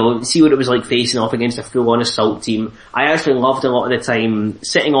 see what it was like facing off against a full-on assault team. I actually loved a lot of the time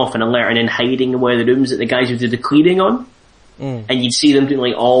sitting off an alert and then hiding in one of the rooms that the guys would do the cleaning on. And you'd see them doing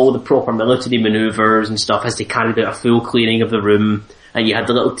like all the proper military manoeuvres and stuff as they carried out a full cleaning of the room, and you had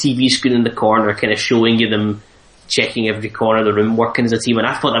the little TV screen in the corner kind of showing you them checking every corner of the room, working as a team, and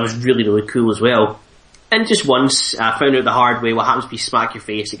I thought that was really, really cool as well. And just once, I found out the hard way what happens if you smack your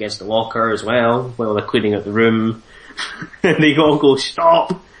face against the locker as well, while they're cleaning out the room. And they all go,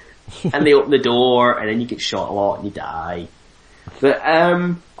 stop! And they open the door, and then you get shot a lot and you die. But,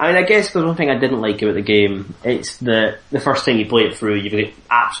 I guess there's one thing I didn't like about the game. It's the first time you play it through, you've got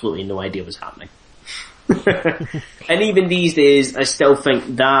absolutely no idea what's happening. And even these days, I still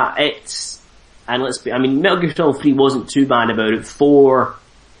think that Metal Gear Solid 3 wasn't too bad about it. 4,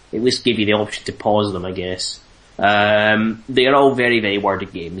 at least gave you the option to pause them, I guess. They're all very, very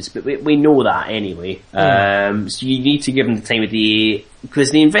worded games, but we know that anyway. So you need to give them the time of day,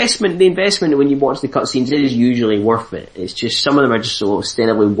 because the investment when you watch the cutscenes is usually worth it. It's just, some of them are just so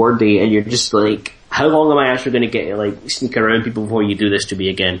ostensibly wordy, and you're just like, how long am I actually going to get to sneak around people before you do this to me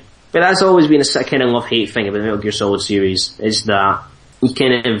again? But that's always been a kind of love-hate thing about the Metal Gear Solid series, is that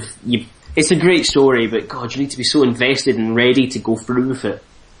it's a great story, but God, you need to be so invested and ready to go through with it.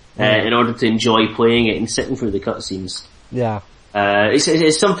 In order to enjoy playing it and sitting through the cutscenes. Yeah.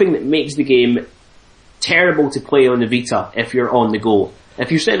 It's something that makes the game terrible to play on the Vita if you're on the go.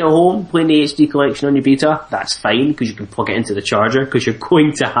 If you're sitting at home playing the HD collection on your Vita, that's fine, because you can plug it into the charger, because you're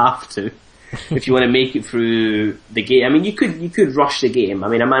going to have to if you want to make it through the game. I mean, you could rush the game. I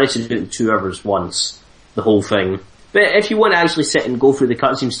mean, I managed to do it in 2 hours once, the whole thing. But if you want to actually sit and go through the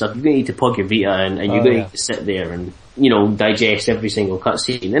cutscene stuff, you're going to need to plug your Vita and you're going to need to sit there and, digest every single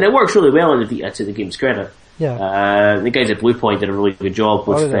cutscene. And it works really well on the Vita, to the game's credit. Yeah. The guys at Bluepoint did a really good job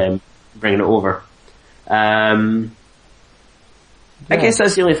with bringing it over. I guess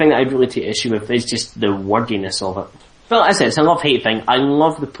that's the only thing that I'd really take issue with, is just the wordiness of it. Well, as I said, it's a love-hate thing. I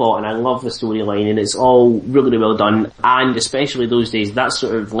love the plot and I love the storyline, and it's all really, really well done. And especially those days, that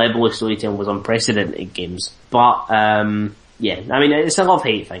sort of level of storytelling was unprecedented in games. But, it's a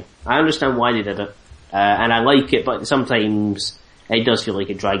love-hate thing. I understand why they did it. And I like it, but sometimes it does feel like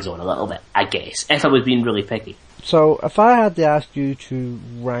it drags on a little bit, I guess, if I was being really picky. So, if I had to ask you to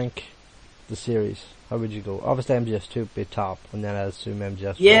rank the series, how would you go? Obviously MGS2 would be top, and then I assume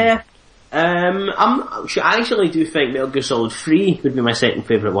MGS1. Yeah. I actually do think Metal Gear Solid 3 would be my second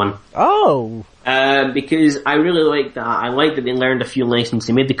favourite one. Oh! Because I really like that. I like that they learned a few lessons.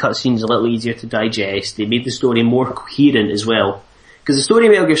 They made the cutscenes a little easier to digest. They made the story more coherent as well. Because the story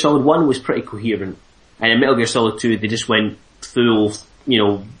of Metal Gear Solid 1 was pretty coherent. And in Metal Gear Solid 2, they just went full,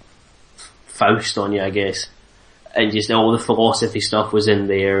 Faust on you, I guess. And just all the philosophy stuff was in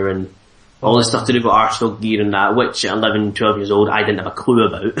there, and all the stuff to do with Arsenal gear and that, which at 11, 12 years old, I didn't have a clue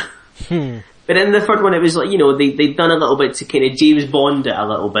about. But in the third one, it was like, they'd done a little bit to kind of James Bond it a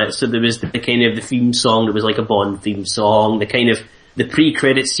little bit. So there was the kind of the theme song that was like a Bond theme song, the kind of the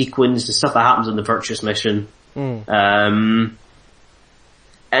pre-credit sequence, the stuff that happens on the Virtuous mission. And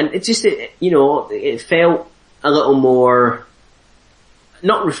it just, it felt a little more,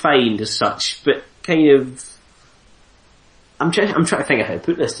 not refined as such, but kind of, I'm trying to think of how to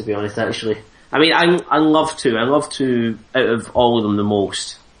put this, to be honest, actually. I mean, I love 2 out of all of them the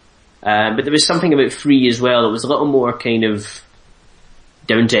most. But there was something about 3 as well that was a little more kind of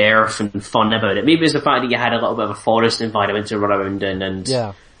down to earth and fun about it. Maybe it was the fact that you had a little bit of a forest environment to run around in, and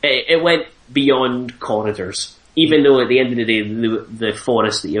it went beyond corridors. Even though at the end of the day, the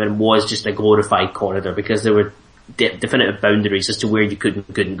forest that you're in was just a glorified corridor, because there were definitive boundaries as to where you could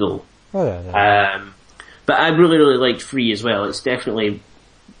and couldn't go. But I really, really liked 3 as well. It's definitely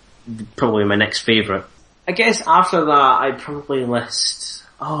probably my next favourite. I guess after that, I'd probably list...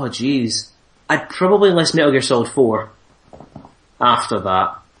 I'd probably list Metal Gear Solid 4 after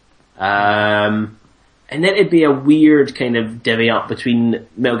that. And then it'd be a weird kind of divvy up between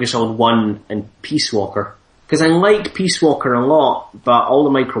Metal Gear Solid 1 and Peace Walker. Because I like Peace Walker a lot, but all the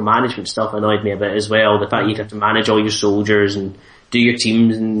micromanagement stuff annoyed me a bit as well. The fact you'd have to manage all your soldiers and do your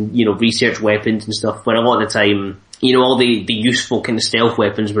teams and, research weapons and stuff, when a lot of the time, all the useful kind of stealth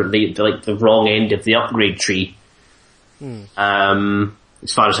weapons were like the wrong end of the upgrade tree. As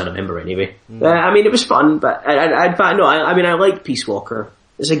far as I remember anyway. It was fun, but I like Peace Walker.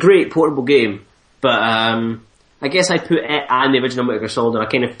 It's a great portable game, but I guess I put it and the original Metal Gear Solid on a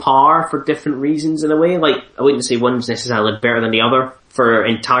kind of par for different reasons in a way. Like, I wouldn't say one's necessarily better than the other for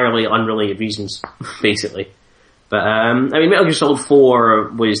entirely unrelated reasons, basically. But, Metal Gear Solid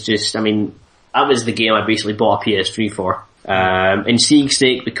 4 was just, that was the game I basically bought a PS3 for. And seeing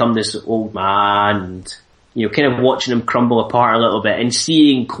Snake become this old man and, kind of watching him crumble apart a little bit and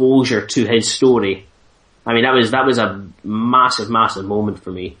seeing closure to his story. That was a massive, massive moment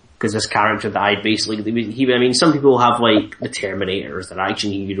for me. Because this character died basically, some people have like the Terminator as their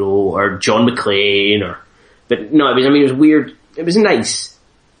action hero, or John McClane, but no, it was weird. It was nice.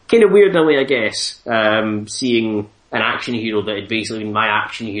 Kind of weird in a way, I guess, seeing an action hero that had basically been my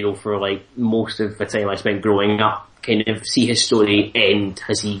action hero for like most of the time I spent growing up, kind of see his story end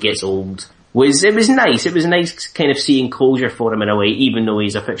as he gets old. It was nice. It was nice kind of seeing closure for him in a way, even though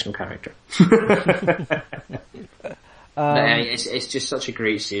he's a fictional character. It's just such a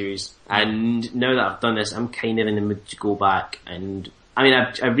great series, and now that I've done this, I'm kind of in the mood to go back. And I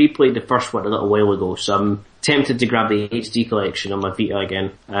replayed the first one a little while ago, so I'm tempted to grab the HD collection on my Vita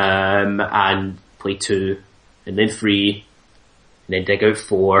again, and play 2, and then 3, and then dig out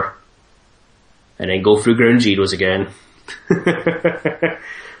 4, and then go through Ground Zeroes again.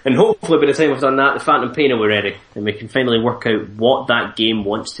 And hopefully by the time I've done that, the Phantom Pain will be ready, and we can finally work out what that game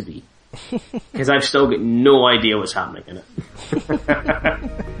wants to be. Because I've still got no idea what's happening in it.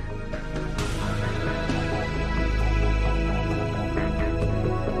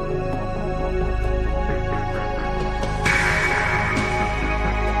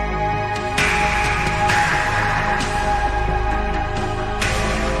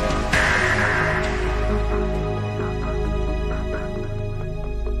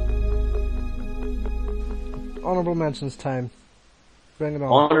 Honourable mentions time. Bring it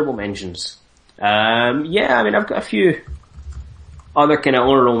on. Honourable mentions. I've got a few other kind of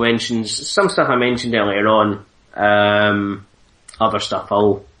honourable mentions. Some stuff I mentioned earlier on. Other stuff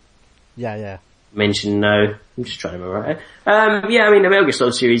I'll mention now. I'm just trying to remember. The Metal Gear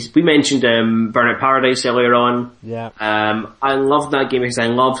Solid series. We mentioned Burnout Paradise earlier on. Yeah. I loved that game because I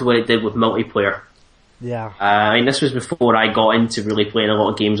loved what it did with multiplayer. Yeah. This was before I got into really playing a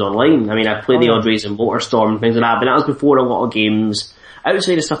lot of games online. I played the odd Race and Motorstorm and things like that, but that was before a lot of games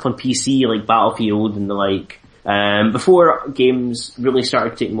outside of stuff on PC like Battlefield and the like. Before games really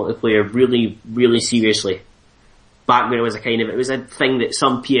started taking multiplayer really, really seriously. Back when it was a thing that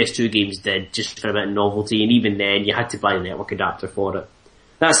some PS2 games did just for a bit of novelty, and even then you had to buy a network adapter for it.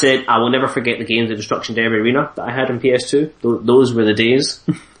 That said, I will never forget the games of Destruction Derby Arena that I had on PS2. Those were the days.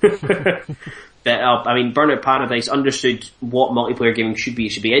 Burnout Paradise understood what multiplayer gaming should be. It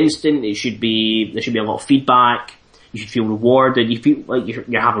should be instant. There should be a lot of feedback. You should feel rewarded. You feel like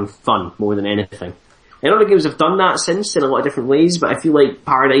you're having fun more than anything. And other games have done that since in a lot of different ways, but I feel like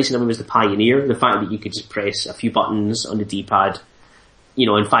Paradise was the pioneer. The fact that you could just press a few buttons on the D-pad,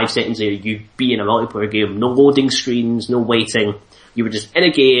 in 5 seconds later you'd be in a multiplayer game. No loading screens, no waiting. You were just in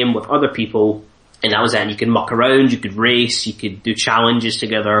a game with other people, and that was it. And you could muck around, you could race, you could do challenges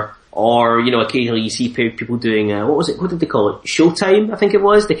together. Or, occasionally you see people doing, what did they call it? Showtime, I think it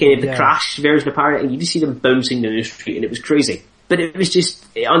was. The kind of the Crash version of Paradise, and you just see them bouncing down the street, and it was crazy. But it was just,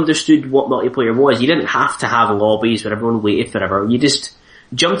 it understood what multiplayer was. You didn't have to have lobbies where everyone waited forever. You just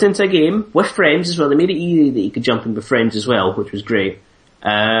jumped into a game with friends as well. They made it easy that you could jump in with friends as well, which was great.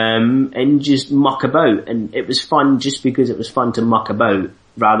 And just muck about. And it was fun just because it was fun to muck about,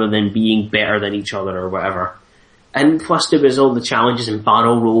 rather than being better than each other or whatever. And plus there was all the challenges and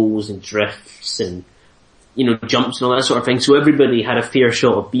barrel rolls and drifts and, jumps and all that sort of thing. So everybody had a fair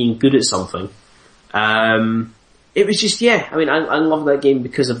shot of being good at something. It was just, I love that game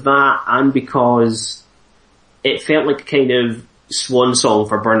because of that, and because it felt like a kind of swan song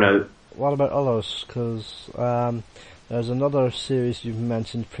for Burnout. What about others? Because there's another series you've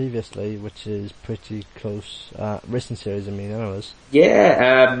mentioned previously, which is pretty close, racing series, anyways.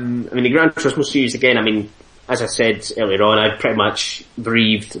 Yeah, the Gran Turismo series again, as I said earlier on, I pretty much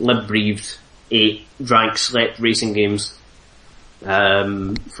lived, breathed, ate, drank, slept racing games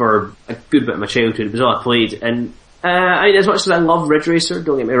for a good bit of my childhood. It was all I played. And as much as I love Ridge Racer,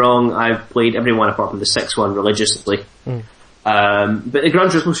 don't get me wrong, I've played every one apart from the 6th one religiously. But the Gran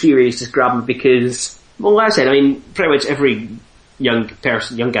Turismo series just grabbed me because, like I said, pretty much every young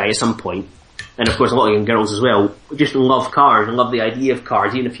guy at some point and of course a lot of young girls as well, just love cars and love the idea of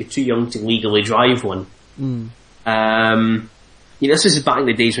cars, even if you're too young to legally drive one. This was back in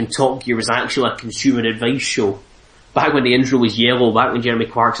the days when Top Gear was actually a consumer advice show. Back when the intro was yellow, back when Jeremy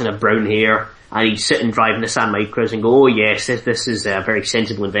Clarkson had brown hair, and he'd sit and drive Nissan Micras and go, oh yes, this is a very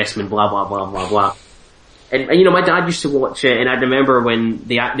sensible investment, blah, blah, blah, blah, blah. And my dad used to watch it, and I remember when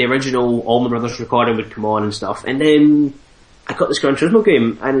the original Allman Brothers recording would come on and stuff, and then I got this Gran Turismo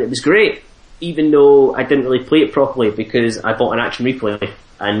game, and it was great, even though I didn't really play it properly because I bought an Action Replay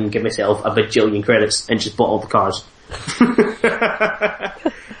and gave myself a bajillion credits and just bought all the cars.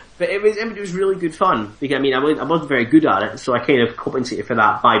 But it was really good fun because I wasn't very good at it, so I kind of compensated for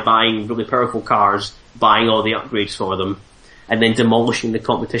that by buying really powerful cars, buying all the upgrades for them, and then demolishing the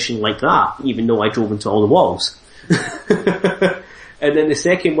competition like that, even though I drove into all the walls. And then the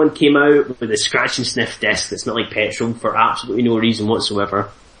second one came out with a scratch and sniff disc that smelled like petrol for absolutely no reason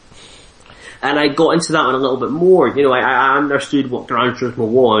whatsoever. And I got into that one a little bit more. I understood what Gran Turismo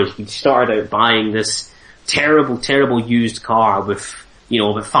was. You started out buying this terrible, terrible used car with,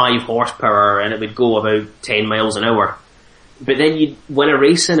 about 5 horsepower, and it would go about 10 miles an hour. But then you'd win a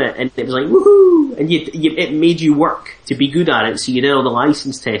race in it, and it was like, woohoo! And it made you work to be good at it, so you did all the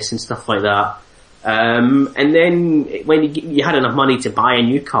license tests and stuff like that. And then when you had enough money to buy a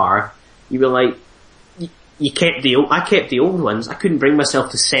new car, you were like, I kept the old ones. I couldn't bring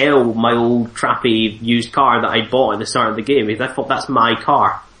myself to sell my old crappy used car that I bought at the start of the game because I thought that's my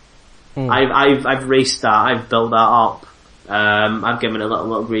car. I've raced that, I've built that up. I've given it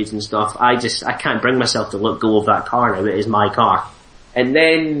little upgrades and stuff. I can't bring myself to let go of that car now. It is my car. And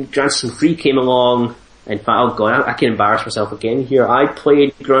then Gran Turismo 3 came along. In fact, oh god, I can embarrass myself again here. I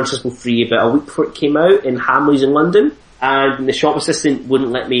played Gran Turismo 3 about a week before it came out in Hamleys in London, and the shop assistant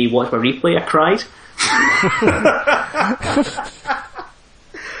wouldn't let me watch my replay. I cried.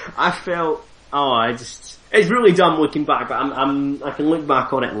 I felt, it's really dumb looking back, but I can look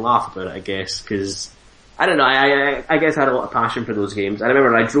back on it and laugh about it, I guess, because I don't know, I guess I had a lot of passion for those games. I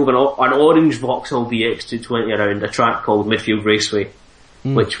remember I drove an orange Vauxhall VX220 around a track called Midfield Raceway,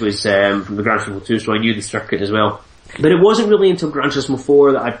 which was from the Gran Turismo 2, so I knew the circuit as well. But it wasn't really until Gran Turismo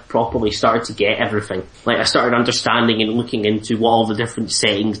 4 that I properly started to get everything. Like, I started understanding and looking into what all the different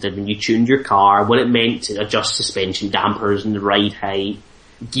settings did when you tuned your car, what it meant to adjust suspension dampers and the ride height,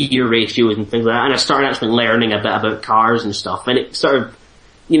 gear ratios and things like that. And I started actually learning a bit about cars and stuff. And it sort of,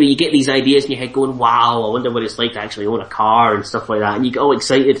 you get these ideas in your head going, wow, I wonder what it's like to actually own a car and stuff like that. And you get all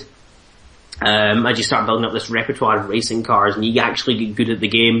excited. As you start building up this repertoire of racing cars and you actually get good at the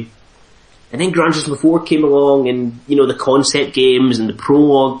game. And then Gran Turismo 4 came along and, the concept games and the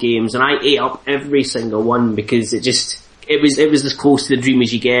prologue games, and I ate up every single one because it was as close to the dream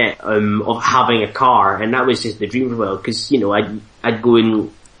as you get, of having a car, and that was just the dream for a while, because, I'd go and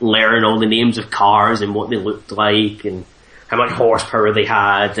learn all the names of cars and what they looked like and how much horsepower they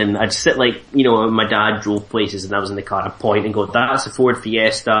had, and I'd sit my dad drove places and I was in the car, I'd point and go, that's a Ford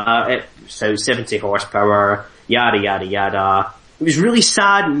Fiesta, it's 70 horsepower, yada yada yada. It was really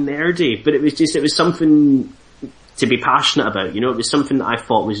sad and nerdy, but it was something to be passionate about, it was something that I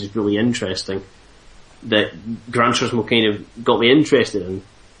thought was just really interesting, that Gran Turismo kind of got me interested in,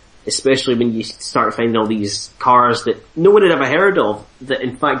 especially when you start finding all these cars that no one had ever heard of, that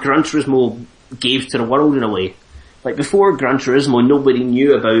in fact Gran Turismo gave to the world in a way. Like before Gran Turismo, nobody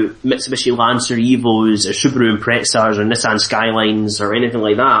knew about Mitsubishi Lancer Evos or Subaru Imprezas or Nissan Skylines or anything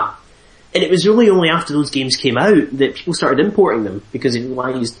like that. And it was really only after those games came out that people started importing them because they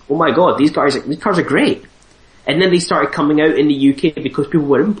realised, oh my god, these cars are great. And then they started coming out in the UK because people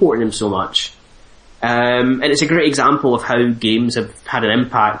were importing them so much. And it's a great example of how games have had an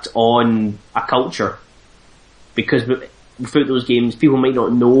impact on a culture. Because without those games, people might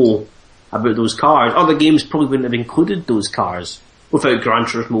not know about those cars. Other games probably wouldn't have included those cars without Gran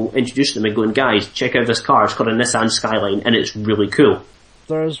Turismo introducing them and going, guys, check out this car, it's called a Nissan Skyline and it's really cool.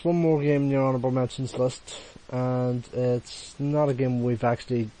 There's one more game in your honourable mentions list, and it's not a game we've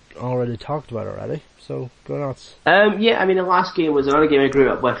actually already talked about already, so go nuts. The last game was another game I grew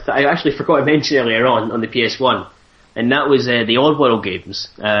up with that I actually forgot to mention earlier on the PS1, and that was the Oddworld games,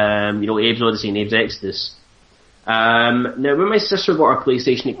 Abe's Odyssey and Abe's Exodus. Now when my sister bought her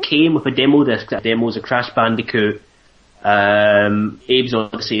PlayStation, it came with a demo disc that demos of Crash Bandicoot, Abe's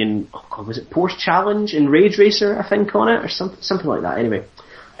Odyssey and, was it Porsche Challenge and Rage Racer, I think, on it, or something like that, anyway.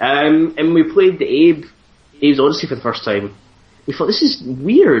 And we played the Abe's Odyssey for the first time. We thought, this is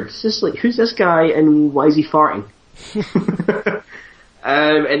weird. This is like, who's this guy and why is he farting?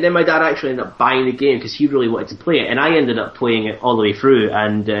 And then my dad actually ended up buying the game because he really wanted to play it, and I ended up playing it all the way through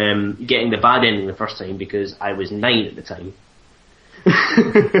and getting the bad ending the first time because I was 9 at the time.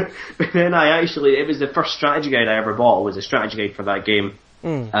 But then it was the first strategy guide I ever bought, was a strategy guide for that game.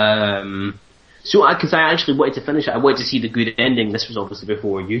 Because I actually wanted to finish it, I wanted to see the good ending. This was obviously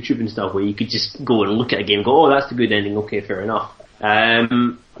before YouTube and stuff, where you could just go and look at a game and go, oh, that's the good ending, okay, fair enough.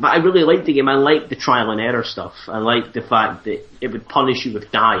 But I really liked the game. I liked the trial and error stuff. I liked the fact that it would punish you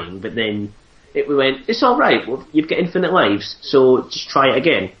with dying, but then it went, it's alright, well, you've got infinite lives, so just try it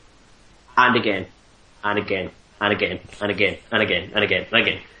again. And again. And again. And again. And again. And again. And again. And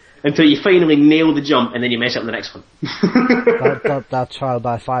again. Until you finally nail the jump, and then you mess up the next one. that trial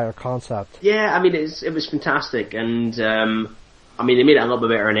by fire concept. Yeah, I mean, it was fantastic, and I mean, they made it a little bit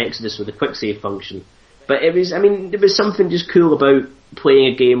better in Exodus with the quick save function. But there was something just cool about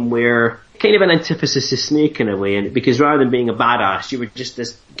playing a game where, kind of an antithesis to Snake in a way, and because rather than being a badass, you were just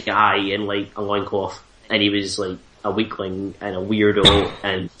this guy in like a loincloth, and he was like a weakling and a weirdo,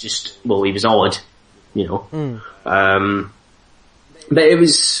 and just, well, he was odd, you know. But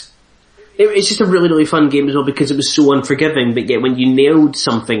it's just a really, really fun game as well, because it was so unforgiving, but yet when you nailed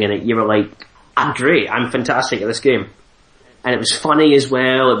something in it, you were like, I'm great, I'm fantastic at this game. And it was funny as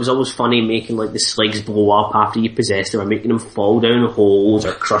well. It was always funny making like the slugs blow up after you possessed them, or making them fall down holes,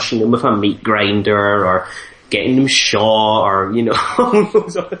 or crushing them with a meat grinder, or getting them shot, or, you know, all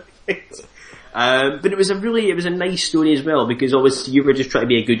those other things. But it was a nice story as well, because obviously you were just trying to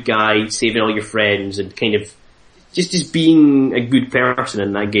be a good guy, saving all your friends, and kind of just being a good person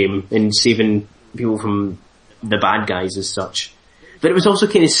in that game, and saving people from the bad guys as such. But it was also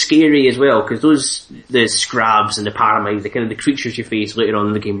kind of scary as well, because the scrabs and the paramites, the kind of the creatures you face later on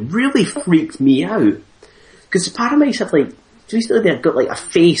in the game, really freaked me out. Because the paramites have like, they've got like a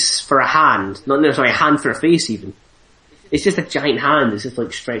face for a hand, a hand for a face even. It's just a giant hand that's just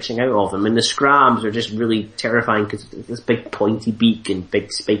like stretching out of them, and the scrabs are just really terrifying because this big pointy beak and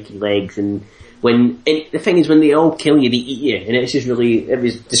big spiky legs, and the thing is, when they all kill you, they eat you, and it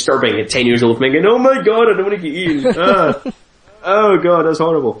was disturbing at 10 years old, thinking, oh my god, I don't want to get eaten. Oh god, that's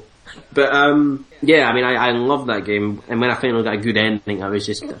horrible. But, yeah, I mean, I love that game, and when I finally got a good ending, I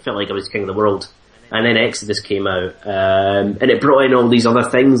felt like I was king of the world. And then Exodus came out, and it brought in all these other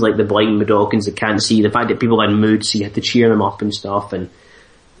things, like the blind Madokans that can't see, the fact that people had moods, so you had to cheer them up and stuff, and,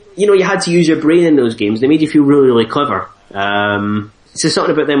 you know, you had to use your brain in those games. They made you feel really, really clever. So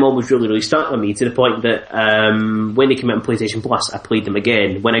something about them always really, really stuck with me, to the point that when they came out on PlayStation Plus, I played them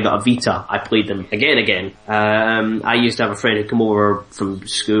again. When I got a Vita, I played them again. I used to have a friend who'd come over from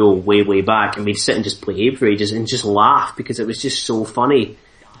school way, way back, and we'd sit and just play Ape for ages and just laugh, because it was just so funny.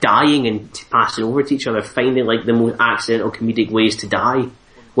 Dying and passing over to each other, finding like the most accidental comedic ways to die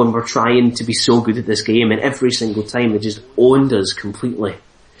when we're trying to be so good at this game, and every single time it just owned us completely.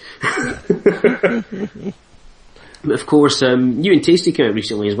 But of course, New and Tasty came out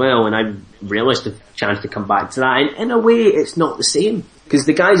recently as well, and I realised the chance to come back to that. And in a way, it's not the same, because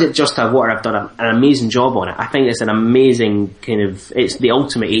the guys at Just Have Water have done an amazing job on it. I think it's an amazing it's the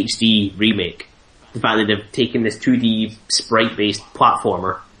ultimate HD remake. The fact that they've taken this 2D sprite-based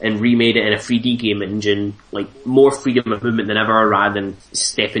platformer and remade it in a 3D game engine, like more freedom of movement than ever, rather than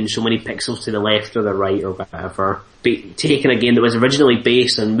stepping so many pixels to the left or the right or whatever. Taking a game that was originally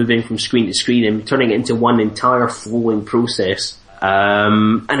based on moving from screen to screen and turning it into one entire flowing process.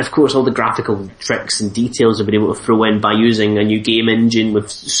 And of course all the graphical tricks and details they've been able to throw in by using a new game engine with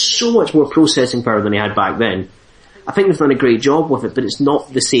so much more processing power than they had back then. I think they've done a great job with it, but it's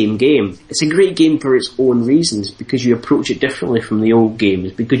not the same game. It's a great game for its own reasons, because you approach it differently from the old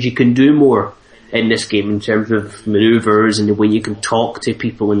games, because you can do more in this game in terms of maneuvers and the way you can talk to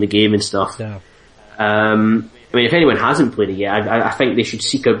people in the game and stuff. Yeah. I mean, if anyone hasn't played it yet, I think they should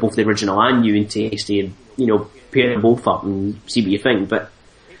seek out both the original and New and Tasty and, you know, pair them both up and see what you think. But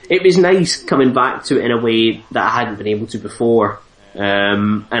it was nice coming back to it in a way that I hadn't been able to before.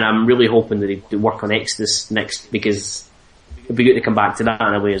 And I'm really hoping that they work on Exodus next, because it'd be good to come back to that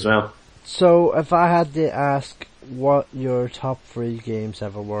in a way as well. So, if I had to ask what your top 3 games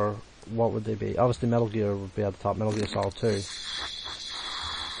ever were, what would they be? Obviously Metal Gear would be at the top, Metal Gear Solid 2.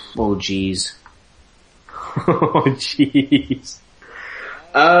 Oh jeez. Oh jeez.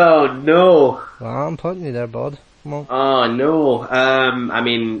 Oh no. Well, I'm putting you there, bud. Come on. Oh no. I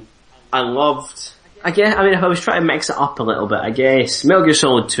mean, if I was trying to mix it up a little bit, I guess Metal Gear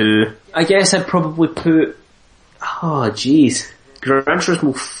Solid 2. I guess I'd probably put, oh jeez, Gran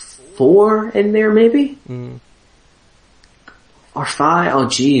Turismo 4 in there maybe? Or 5, oh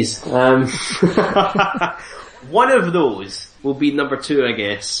jeez. One of those will be number 2, I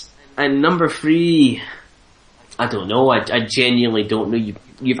guess. And number 3, I don't know, I genuinely don't know.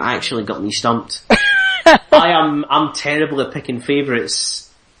 You've actually got me stumped. I'm terrible at picking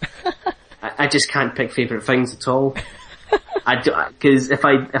favourites. I just can't pick favourite things at all. Because if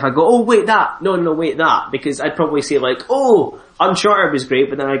I go, oh wait that, no wait that, because I'd probably say like, oh, Uncharted was great,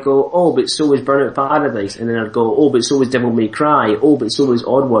 but then I'd go, oh, but so was Burnout Paradise, and then I'd go, oh, but so was Devil May Cry, oh, but so was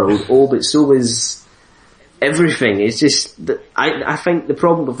Oddworld, oh, but so was everything. It's just that I think the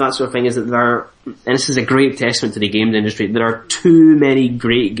problem with that sort of thing is that there are, and this is a great testament to the games industry, there are too many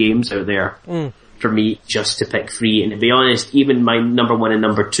great games out there. For me just to pick 3, and to be honest, even my number 1 and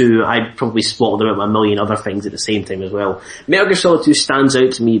number 2, I'd probably spot them out a million other things at the same time as well. Metal Gear Solid 2 stands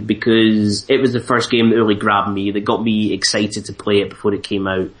out to me because it was the first game that really grabbed me, that got me excited to play it before it came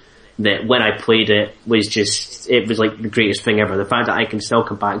out, that when I played it was just, it was like the greatest thing ever. The fact that I can still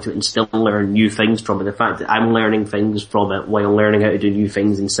come back to it and still learn new things from it, the fact that I'm learning things from it while learning how to do new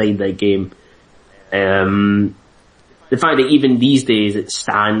things inside that game, the fact that even these days it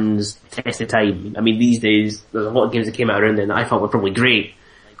stands test of time. I mean, these days, there's a lot of games that came out around then that I thought were probably great.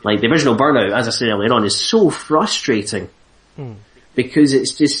 Like, the original Burnout, as I said earlier on, is so frustrating. Because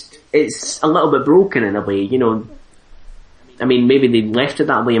it's a little bit broken in a way, you know. I mean, maybe they left it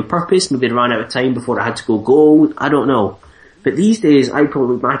that way on purpose, maybe they ran out of time before it had to go gold, I don't know. But these days, I'd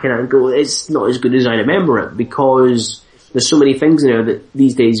probably look back at it and go, it's not as good as I remember it, because there's so many things in there that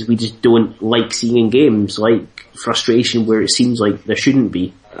these days we just don't like seeing in games, like frustration where it seems like there shouldn't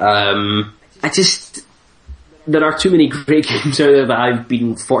be. There are too many great games out there that I've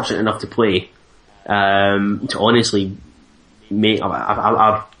been fortunate enough to play, to honestly make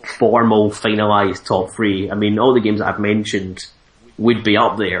a formal, finalised top 3. I mean, all the games that I've mentioned would be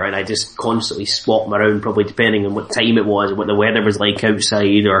up there, and I just constantly swap them around, probably depending on what time it was, or what the weather was like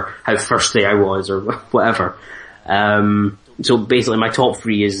outside, or how thirsty I was, or whatever. So basically my top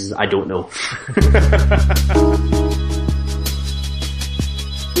 3 is, I don't know.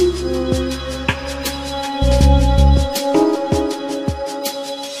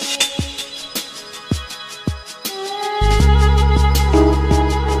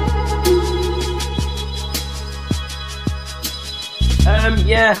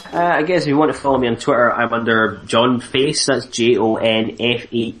 I guess if you want to follow me on Twitter, I'm under John Face, that's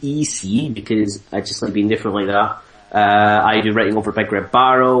JONFAEC, because I just like being different like that. I do writing over Big Red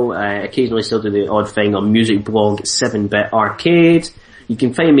Barrel, occasionally still do the odd thing on music blog 7-Bit Arcade. You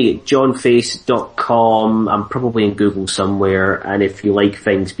can find me at johnface.com, I'm probably in Google somewhere, and if you like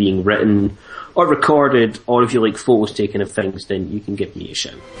things being written or recorded, or if you like photos taken of things, then you can give me a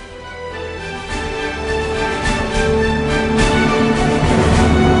shout.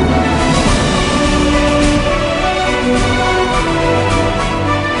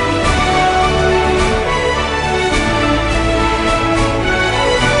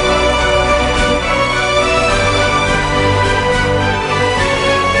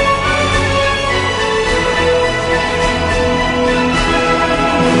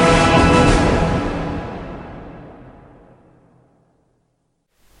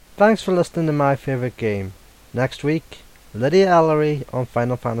 Thanks for listening to My Favourite Game. Next week, Lydia Ellery on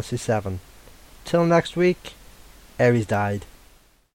Final Fantasy VII. Till next week, Ares died.